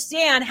don't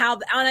understand how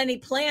on any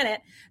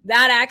planet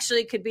that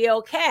actually could be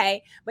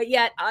okay. But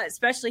yet,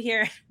 especially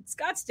here in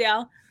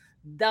Scottsdale,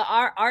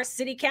 our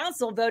city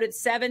council voted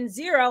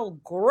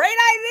 7-0. Great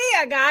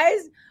idea,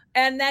 guys.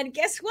 And then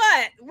guess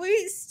what?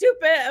 We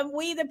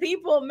the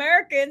people,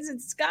 Americans in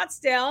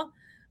Scottsdale,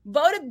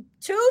 voted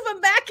 2 of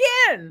them back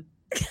in.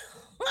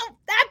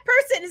 That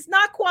person is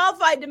not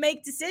qualified to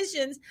make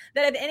decisions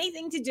that have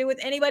anything to do with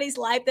anybody's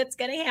life that's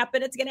going to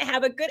happen. It's going to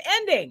have a good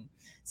ending.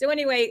 So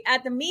anyway,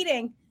 at the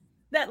meeting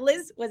that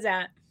Liz was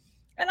at,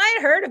 and I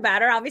had heard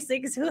about her, obviously,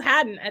 because who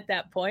hadn't at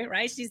that point,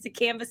 right? She's the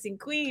canvassing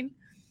queen.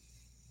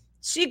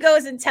 She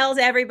goes and tells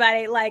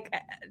everybody the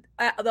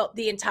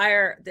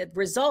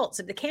results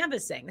of the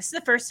canvassing. This is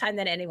the first time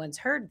that anyone's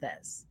heard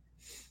this.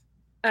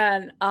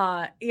 And,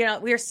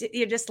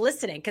 you're just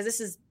listening because this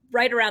is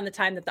right around the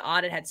time that the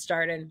audit had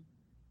started,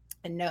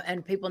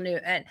 and people knew,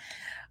 and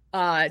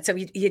so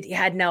you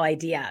had no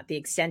idea the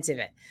extent of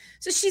it.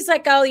 So she's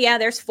like, oh yeah,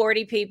 there's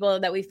 40 people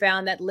that we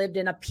found that lived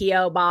in a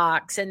PO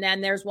box, and then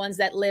there's ones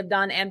that lived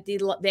on empty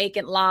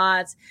vacant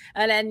lots,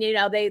 and then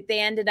they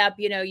ended up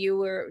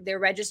they're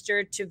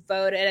registered to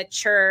vote at a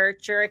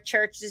church, or a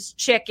church's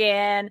chicken,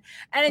 and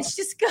it's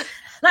just good.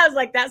 And I was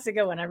like, that's a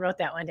good one. I wrote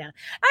that one down.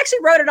 I actually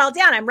wrote it all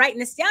down. I'm writing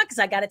this down because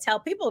I got to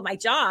tell people my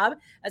job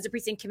as a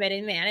precinct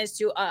committee man is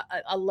to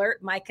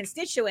alert my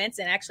constituents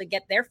and actually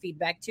get their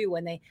feedback too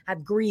when they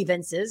have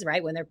grievances,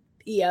 right? When they're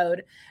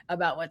PO'd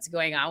about what's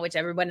going on, which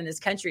everyone in this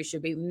country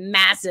should be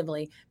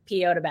massively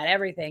PO'd about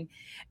everything.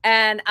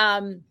 And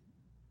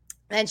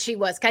she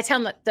was. Can I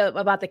tell them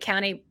about the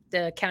county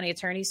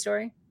attorney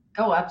story?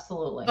 Oh,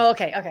 absolutely. Oh,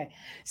 okay.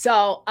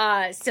 So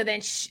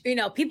then,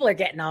 people are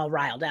getting all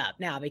riled up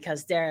now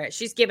because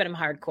she's giving them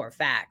hardcore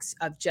facts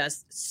of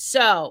just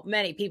so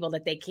many people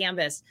that they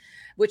canvass,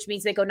 which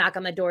means they go knock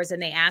on the doors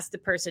and they ask the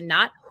person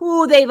not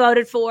who they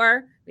voted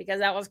for, because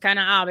that was kind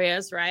of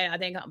obvious, right? I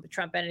think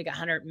Trump ended up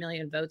 100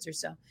 million votes or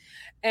so.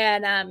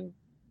 And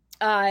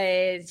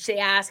she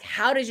asked,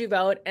 how did you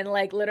vote? And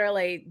like,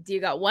 literally, do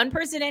you got one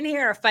person in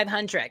here or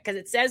 500? Because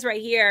it says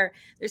right here,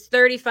 there's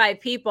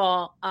 35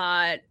 people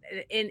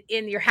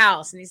in your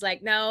house. And he's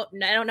like, no,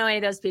 I don't know any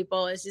of those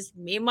people. It's just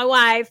me and my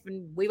wife,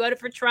 and we voted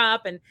for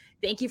Trump. And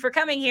thank you for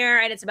coming here.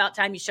 And it's about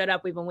time you showed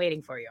up. We've been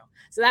waiting for you.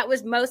 So that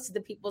was most of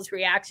the people's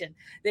reaction.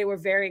 They were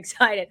very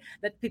excited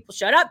that people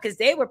showed up because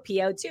they were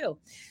PO too.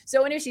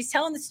 So anyway, she's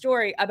telling the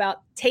story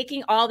about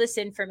taking all this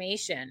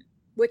information,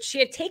 which she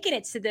had taken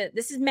it to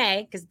this is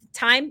May, because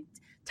time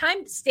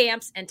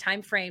stamps and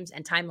time frames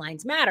and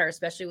timelines matter,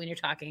 especially when you're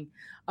talking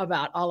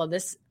about all of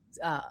this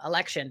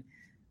election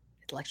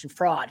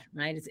fraud,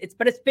 right?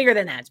 But it's bigger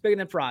than that. It's bigger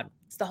than fraud.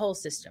 It's the whole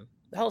system.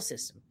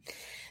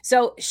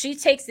 So she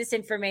takes this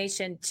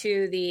information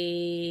to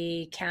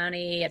the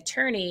county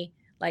attorney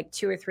like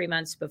 2 or 3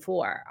 months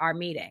before our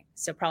meeting.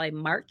 So probably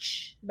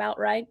March, about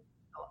right?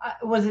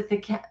 Was it the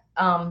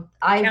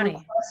I county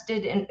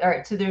requested? All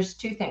right. So there's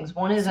two things.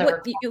 One is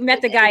you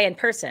met the guy in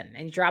person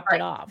and you dropped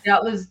it off.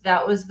 That was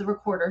the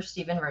recorder,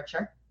 Stephen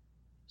Richer.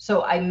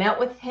 So I met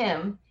with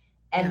him,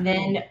 and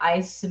then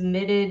I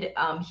submitted.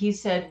 He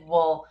said,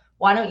 "Well,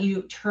 why don't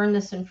you turn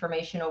this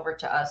information over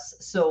to us?"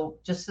 So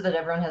just so that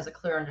everyone has a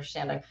clear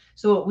understanding.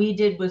 So what we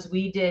did was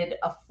we did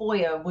a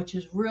FOIA, which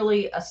is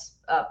really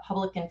a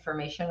public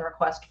information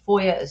request.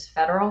 FOIA is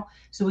federal.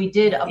 So we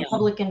did a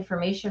public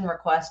information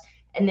request.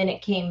 And then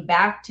it came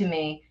back to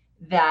me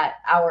that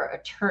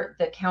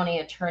the county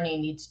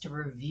attorney needs to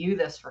review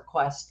this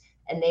request,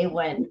 and they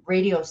went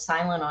radio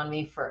silent on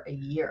me for a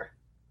year.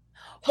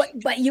 But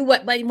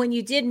when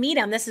you did meet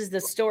him, this is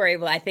the story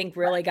that I think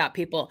really got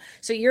people.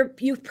 So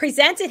you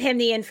presented him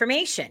the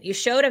information, you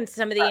showed him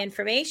some of the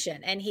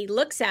information, and he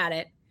looks at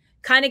it,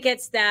 kind of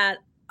gets that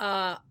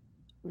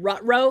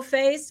rut-row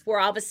face where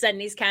all of a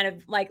sudden he's kind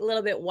of like a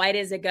little bit white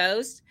as a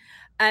ghost,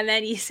 and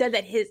then you said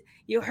that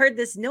you heard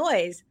this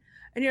noise.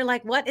 And you're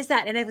like, what is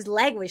that? And his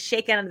leg was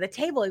shaking under the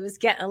table. He was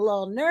getting a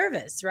little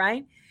nervous,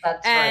 right?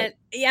 That's and right.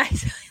 Yeah,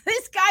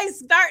 this guy's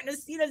starting to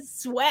see the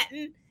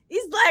sweating.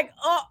 He's like,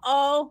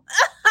 uh-oh,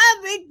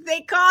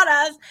 they caught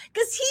us.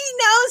 Because he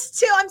knows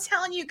too. I'm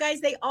telling you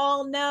guys, they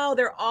all know.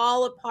 They're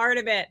all a part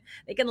of it.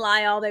 They can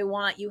lie all they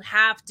want. You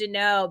have to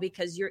know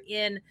because you're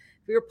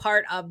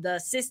part of the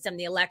system,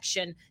 the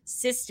election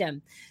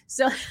system.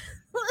 So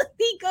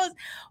he goes,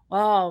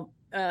 well,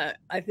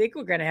 I think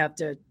we're going to have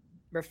to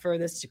refer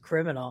this to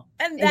criminal.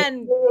 And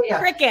then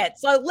cricket.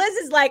 So Liz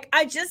is like,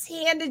 I just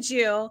handed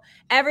you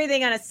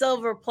everything on a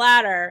silver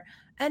platter,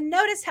 and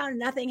notice how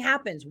nothing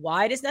happens.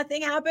 Why does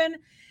nothing happen?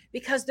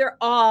 Because they're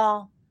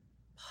all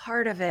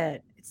part of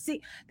it.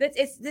 See,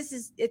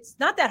 it's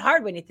not that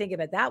hard when you think of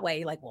it that way.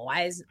 You're like, well,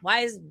 why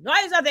is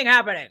nothing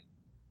happening?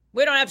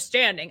 We don't have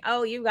standing.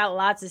 Oh, you got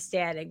lots of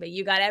standing, but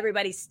you got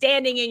everybody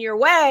standing in your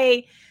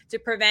way to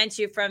prevent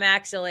you from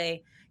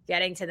actually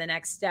getting to the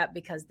next step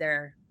because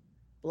they're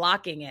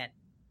blocking it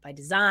by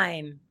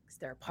design, because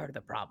they're a part of the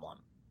problem.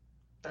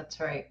 That's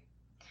right.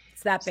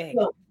 It's that big.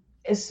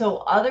 So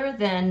other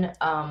than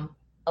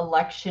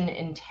election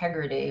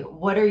integrity,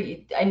 what are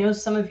you? I know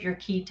some of your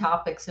key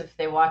topics, if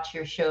they watch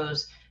your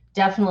shows,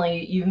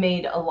 definitely you've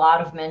made a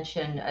lot of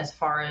mention as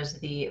far as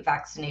the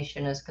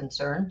vaccination is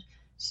concerned.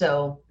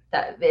 So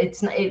that the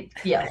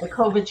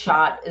COVID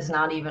shot is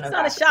not even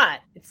not a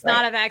shot. It's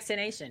not a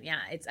vaccination. Yeah,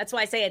 that's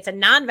why I say it's a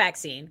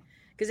non-vaccine.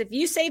 Because if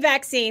you say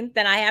vaccine,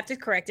 then I have to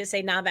correct it,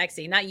 say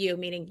non-vaccine, not you,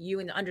 meaning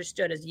you and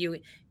understood as you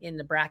in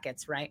the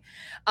brackets, right?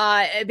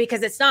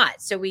 Because it's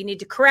not. So we need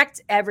to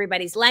correct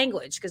everybody's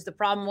language, because the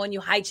problem when you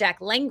hijack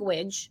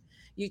language,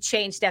 you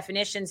change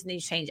definitions and then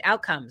you change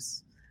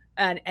outcomes.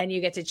 And you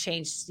get to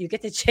change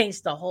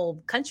the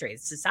whole country,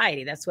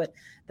 society. That's what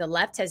the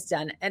left has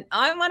done. And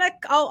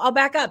I'll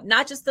back up,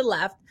 not just the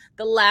left,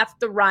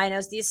 the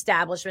rhinos, the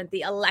establishment,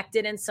 the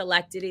elected and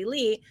selected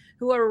elite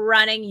who are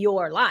running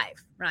your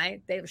life,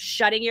 right? They're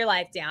shutting your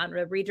life down,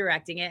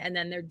 redirecting it, and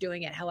then they're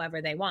doing it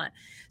however they want.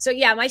 So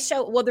yeah, my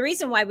show, well, the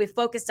reason why we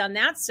focused on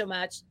that so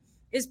much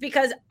is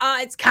because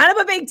it's kind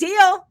of a big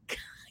deal.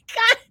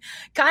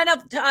 Kind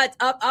of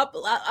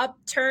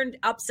turned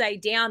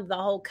upside down the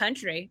whole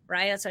country,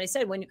 right? That's what I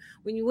said. When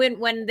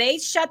they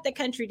shut the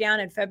country down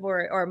in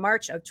February or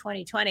March of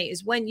 2020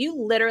 is when you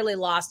literally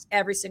lost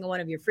every single one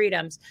of your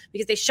freedoms,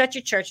 because they shut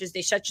your churches,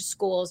 they shut your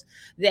schools,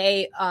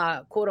 they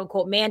quote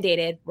unquote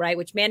mandated, right?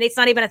 Which mandate's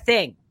not even a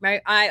thing,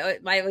 right? I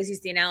always use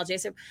the analogy. I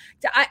said,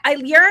 I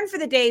yearn for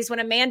the days when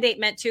a mandate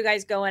meant two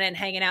guys going and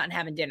hanging out and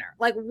having dinner.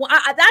 Like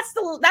that's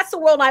the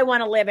world I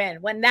want to live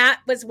in. When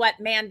that was what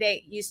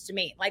mandate used to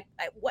mean. Like,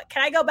 what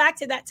can I go back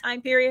to that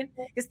time period?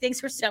 Because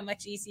things were so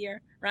much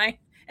easier, right?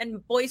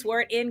 And boys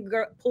weren't in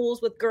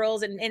pools with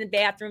girls and in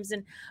bathrooms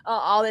and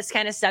all this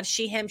kind of stuff.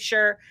 She, him,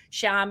 sure,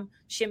 sham,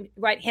 shim,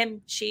 right?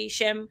 Him, she,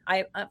 shim,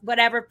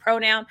 whatever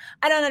pronoun.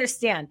 I don't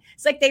understand.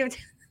 It's like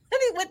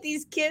with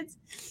these kids,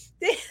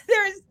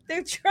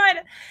 they're trying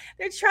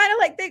to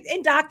like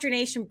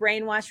indoctrination,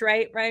 brainwash,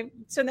 right?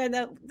 So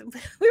then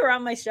we were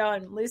on my show,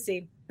 and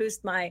Lucy,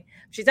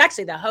 she's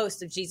actually the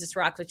host of Jesus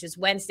Rocks, which is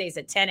Wednesdays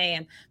at 10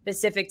 a.m.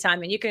 Pacific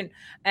time, and you can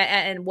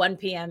and 1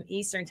 p.m.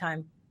 Eastern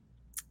time.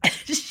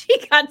 She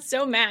got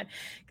so mad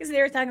because they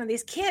were talking about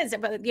these kids,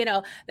 but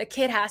the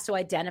kid has to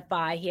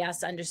identify. He has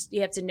to understand.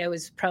 You have to know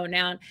his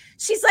pronoun.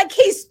 She's like,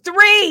 he's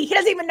 3. He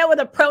doesn't even know what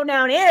the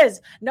pronoun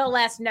is, no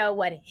less know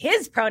what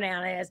his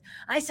pronoun is.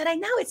 I said, I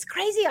know, it's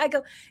crazy. I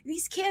go,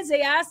 these kids, they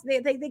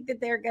think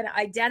that they're going to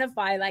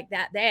identify like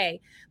that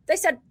day. They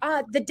said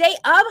the day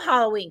of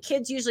Halloween,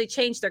 kids usually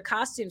change their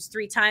costumes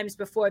 3 times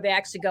before they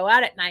actually go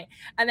out at night.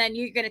 And then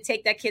you're going to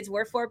take that kid's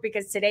word for it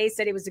because today he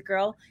said he was a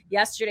girl.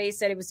 Yesterday he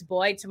said he was a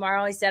boy.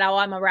 Tomorrow he said, oh,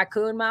 I'm a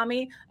raccoon,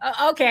 mommy.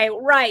 Okay,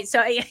 right.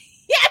 So yeah,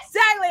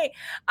 exactly.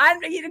 I'm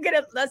going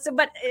to listen.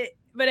 But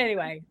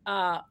anyway,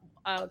 can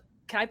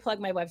I plug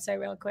my website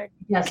real quick?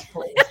 Yes,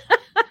 please.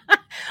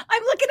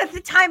 I'm looking at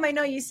the time. I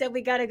know you said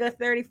we got to go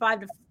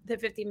 35 to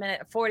 50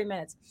 minutes, 40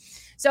 minutes.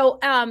 So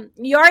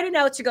you already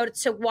know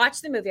to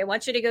watch the movie. I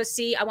want you to go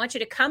see. I want you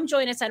to come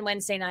join us on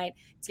Wednesday night.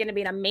 It's going to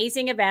be an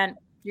amazing event.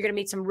 You're going to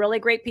meet some really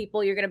great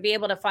people. You're going to be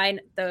able to find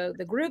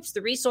the groups,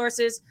 the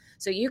resources,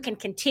 so you can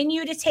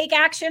continue to take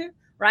action,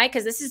 right?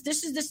 Because this is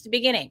just the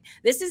beginning.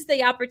 This is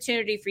the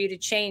opportunity for you to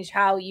change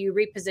how you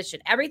reposition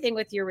everything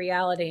with your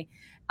reality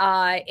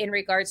in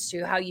regards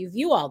to how you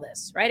view all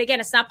this, right? Again,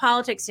 it's not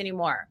politics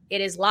anymore. It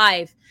is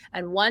live.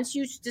 And once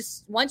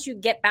you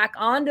get back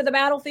onto the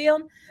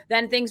battlefield,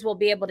 then things will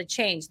be able to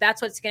change.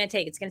 That's what it's going to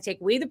take. It's going to take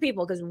we the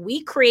people, because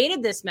we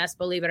created this mess,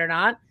 believe it or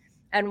not.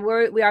 And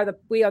we are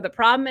the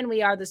problem, and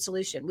we are the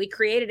solution. We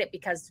created it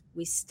because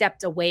we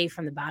stepped away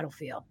from the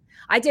battlefield.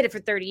 I did it for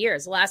 30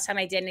 years. The last time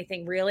I did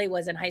anything really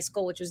was in high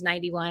school, which was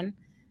 91.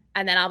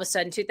 And then all of a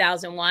sudden,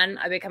 2001,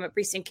 I become a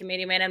precinct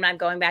committee man, and I'm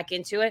going back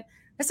into it.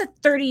 That's a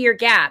 30-year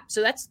gap.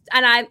 So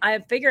I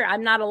figure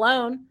I'm not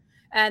alone.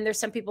 And there's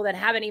some people that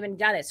haven't even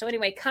done it. So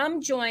anyway,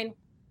 come join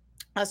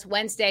us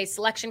Wednesday,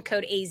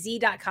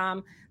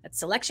 selectioncodeaz.com.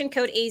 That's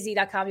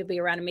selectioncodeaz.com. You'll be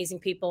around amazing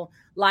people.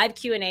 Live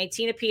Q&A,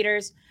 Tina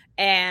Peters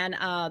and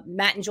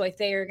Matt and Joy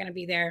Thayer are going to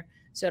be there.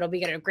 So it'll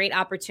be a great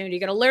opportunity.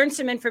 You're going to learn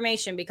some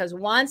information, because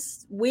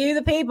once we,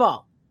 the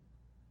people,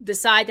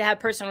 decide to have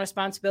personal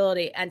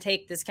responsibility and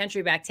take this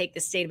country back, take the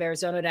state of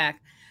Arizona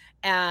back,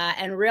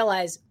 and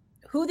realize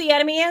who the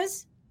enemy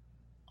is,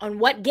 on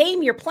what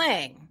game you're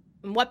playing,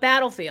 and what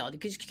battlefield,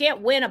 because you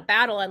can't win a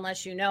battle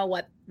unless you know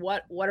what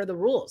are the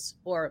rules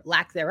or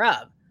lack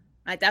thereof.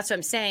 Right? That's what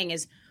I'm saying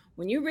is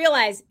when you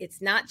realize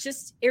it's not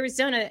just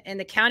Arizona and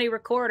the county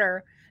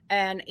recorder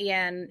and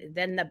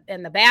then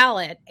the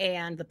ballot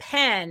and the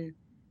pen,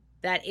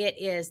 that it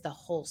is the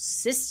whole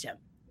system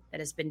that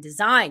has been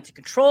designed to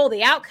control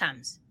the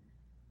outcomes.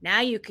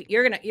 Now you're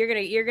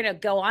gonna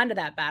go onto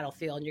that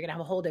battlefield, and you're gonna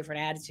have a whole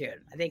different attitude.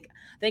 I think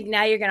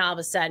now you're gonna all of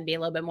a sudden be a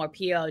little bit more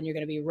PO, and you're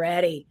gonna be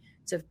ready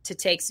to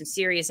take some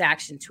serious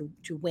action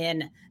to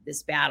win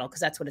this battle, because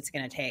that's what it's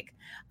gonna take.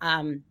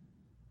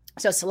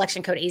 So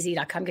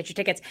selectioncodeaz.com, get your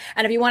tickets.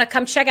 And if you want to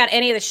come check out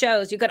any of the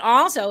shows, you can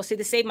also see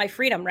the Save My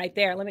Freedom right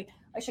there.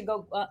 I should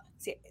go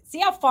see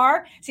how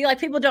far. See, like,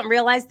 people don't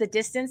realize the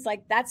distance.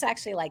 Like, that's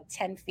actually like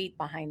 10 feet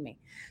behind me.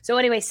 So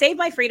anyway, Save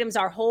My Freedom's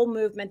our whole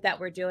movement that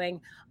we're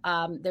doing.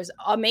 There's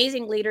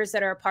amazing leaders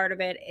that are a part of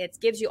it. It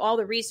gives you all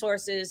the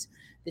resources,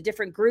 the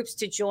different groups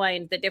to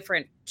join, the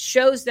different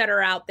shows that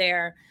are out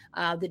there,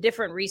 the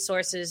different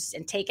resources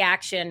and take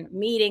action,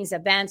 meetings,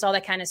 events, all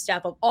that kind of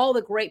stuff, of all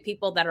the great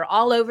people that are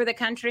all over the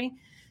country.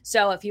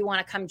 So if you want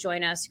to come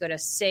join us, go to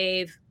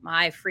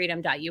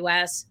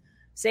savemyfreedom.us,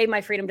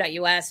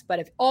 savemyfreedom.us. But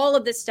if all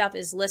of this stuff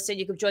is listed,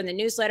 you can join the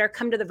newsletter,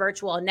 come to the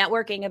virtual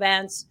networking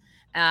events,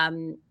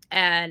 and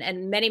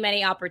many,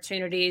 many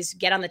opportunities.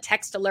 Get on the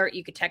text alert.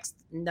 You could text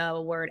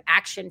the word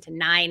action to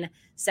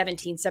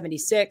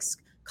 91776.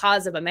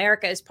 Cause of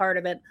America is part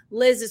of it.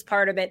 Liz is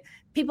part of it.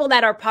 People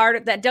that are part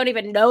of that don't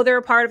even know they're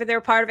a part of it. They're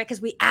a part of it because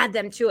we add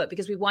them to it,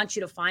 because we want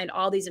you to find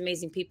all these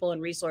amazing people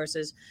and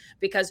resources,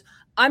 because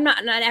I'm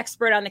not an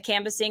expert on the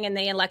canvassing and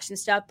the election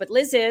stuff, but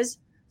Liz is.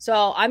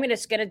 So I'm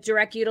just going to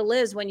direct you to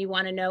Liz when you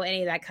want to know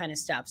any of that kind of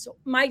stuff. So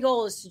my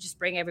goal is to just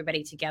bring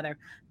everybody together,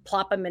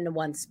 plop them into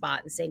one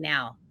spot and say,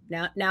 now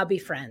be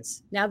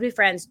friends. Now be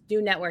friends,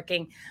 do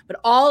networking. But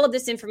all of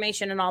this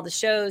information and all the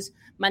shows,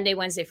 Monday,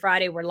 Wednesday,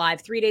 Friday, we're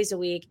live 3 days a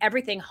week.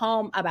 Everything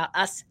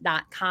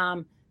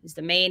homeaboutus.com is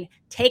the main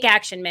take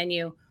action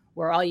menu,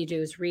 where all you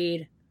do is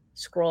read,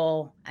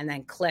 scroll, and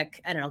then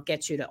click, and it'll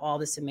get you to all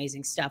this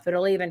amazing stuff.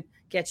 It'll even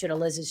get you to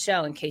Liz's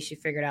show in case you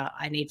figured out,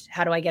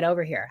 how do I get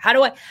over here? How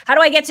do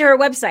I get to her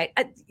website?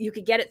 You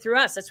could get it through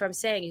us. That's what I'm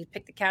saying. You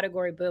pick the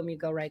category, boom, you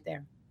go right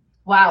there.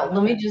 Wow.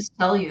 Let me just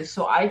tell you.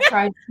 So I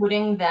tried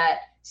putting that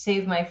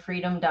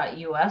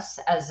savemyfreedom.us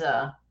as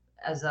a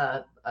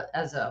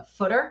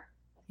footer,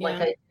 like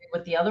I did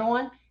with the other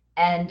one.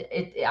 And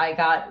I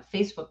got,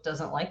 Facebook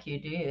doesn't like you,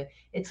 do you?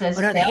 It says,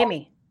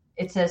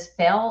 it says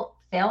fail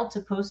to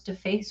post to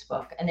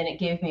Facebook. And then it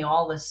gave me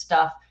all this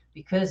stuff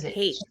because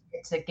it's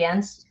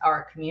against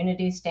our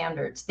community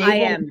standards. They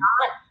will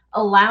not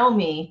allow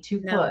me to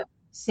put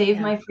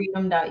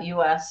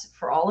savemyfreedom.us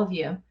for all of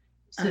you,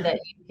 so that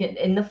you can,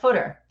 in the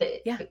footer,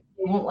 they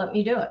won't let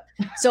me do it.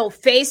 So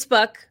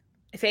Facebook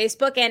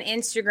and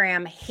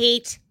Instagram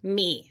hate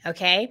me.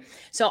 Okay.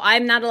 So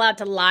I'm not allowed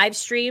to live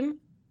stream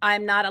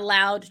I'm not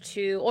allowed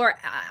to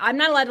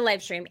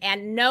live stream,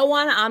 and no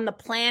one on the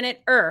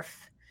planet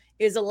Earth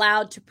is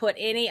allowed to put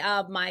any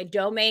of my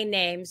domain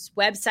names,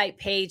 website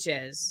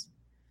pages,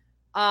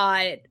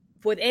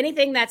 with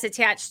anything that's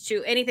attached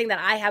to anything that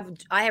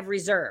I have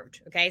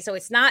reserved. Okay. So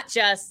it's not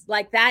just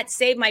like that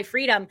Save My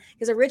Freedom,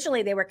 because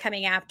originally they were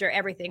coming after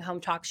Everything Home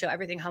Talk Show,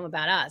 Everything Home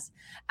About Us.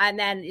 And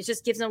then it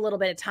just gives them a little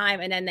bit of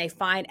time, and then they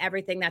find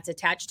everything that's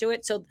attached to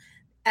it. So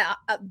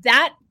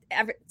that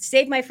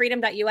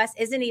SaveMyFreedom.us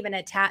isn't even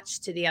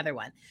attached to the other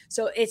one.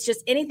 So it's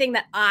just anything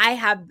that I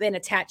have been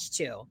attached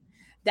to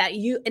that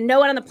and no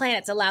one on the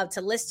planet's allowed to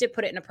list it,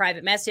 put it in a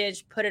private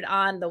message, put it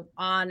on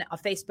a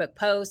Facebook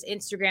post,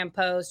 Instagram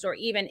post, or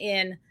even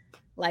in,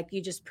 like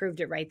you just proved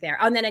it right there.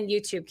 And then on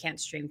YouTube can't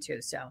stream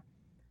too. So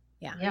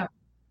yeah.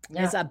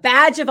 It's a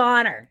badge of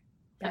honor.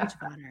 Badge of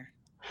honor.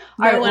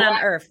 No one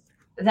on earth.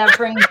 That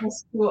brings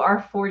us to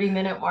our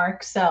 40-minute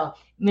mark. So,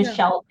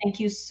 Michelle, thank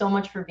you so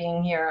much for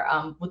being here.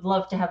 Would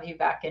love to have you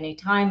back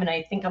anytime. And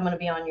I think I'm going to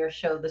be on your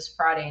show this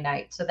Friday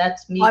night. So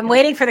that's me. I'm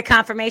waiting for the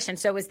confirmation.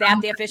 So is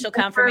that the official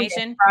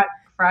confirmation?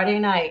 Friday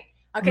night.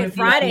 Okay,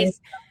 Fridays.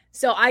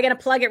 So I got to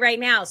plug it right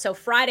now. So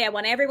Friday, I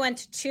want everyone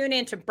to tune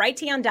in to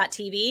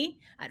Brighteon.tv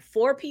at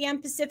 4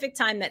 p.m. Pacific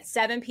time. That's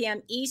 7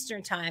 p.m.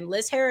 Eastern time.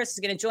 Liz Harris is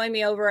going to join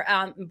me over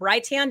on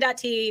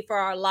Brighteon.tv for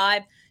our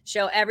live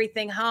show,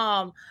 Everything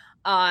Home.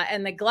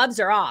 And the gloves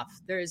are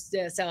off. We're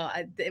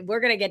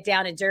going to get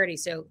down and dirty.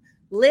 So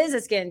Liz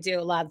is going to do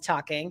a lot of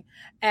talking,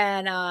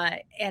 and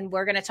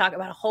we're going to talk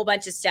about a whole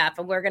bunch of stuff.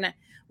 And we're going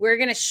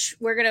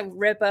to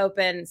rip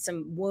open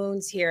some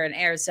wounds here in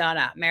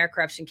Arizona,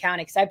 Maricorruption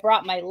County. Cause I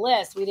brought my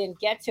list. We didn't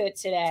get to it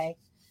today.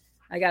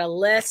 I got a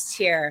list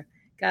here.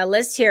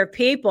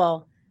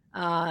 People,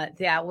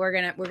 that we're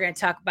going to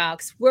talk about.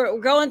 Cause we're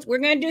going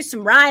to do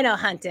some rhino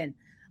hunting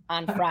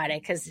on Friday.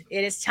 Cause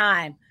it is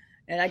time.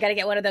 And I got to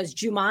get one of those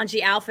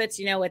Jumanji outfits,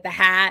 with the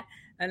hat,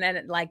 and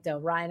then like the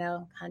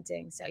rhino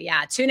hunting. So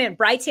yeah, tune in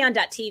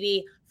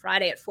Brighteon.tv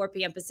Friday at 4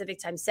 p.m. Pacific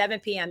time, 7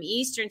 p.m.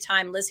 Eastern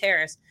time. Liz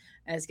Harris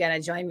is going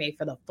to join me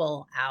for the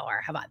full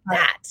hour. How about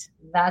that?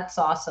 That's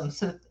awesome.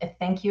 So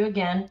thank you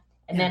again.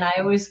 And then I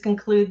always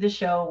conclude the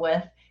show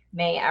with,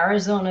 may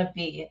Arizona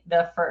be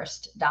the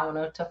first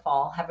domino to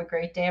fall. Have a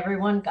great day,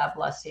 everyone. God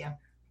bless you.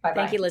 Bye-bye.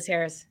 Thank you, Liz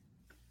Harris.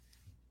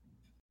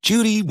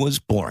 Judy was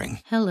boring.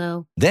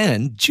 Hello.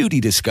 Then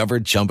Judy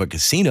discovered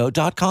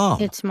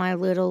ChumbaCasino.com. It's my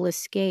little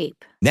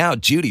escape. Now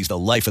Judy's the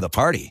life of the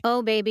party.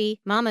 Oh,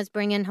 baby, mama's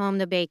bringing home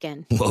the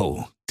bacon.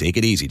 Whoa, take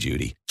it easy,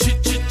 Judy.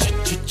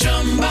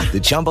 The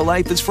Chumba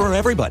life is for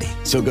everybody.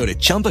 So go to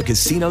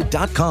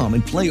ChumbaCasino.com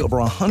and play over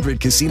 100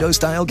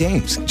 casino-style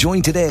games.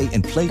 Join today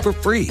and play for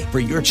free for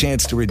your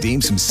chance to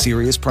redeem some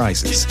serious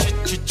prizes.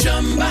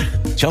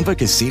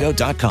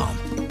 ChumbaCasino.com.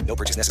 No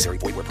purchase necessary.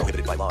 Void where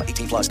prohibited by law.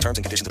 18+ terms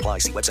and conditions apply.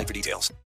 See website for details.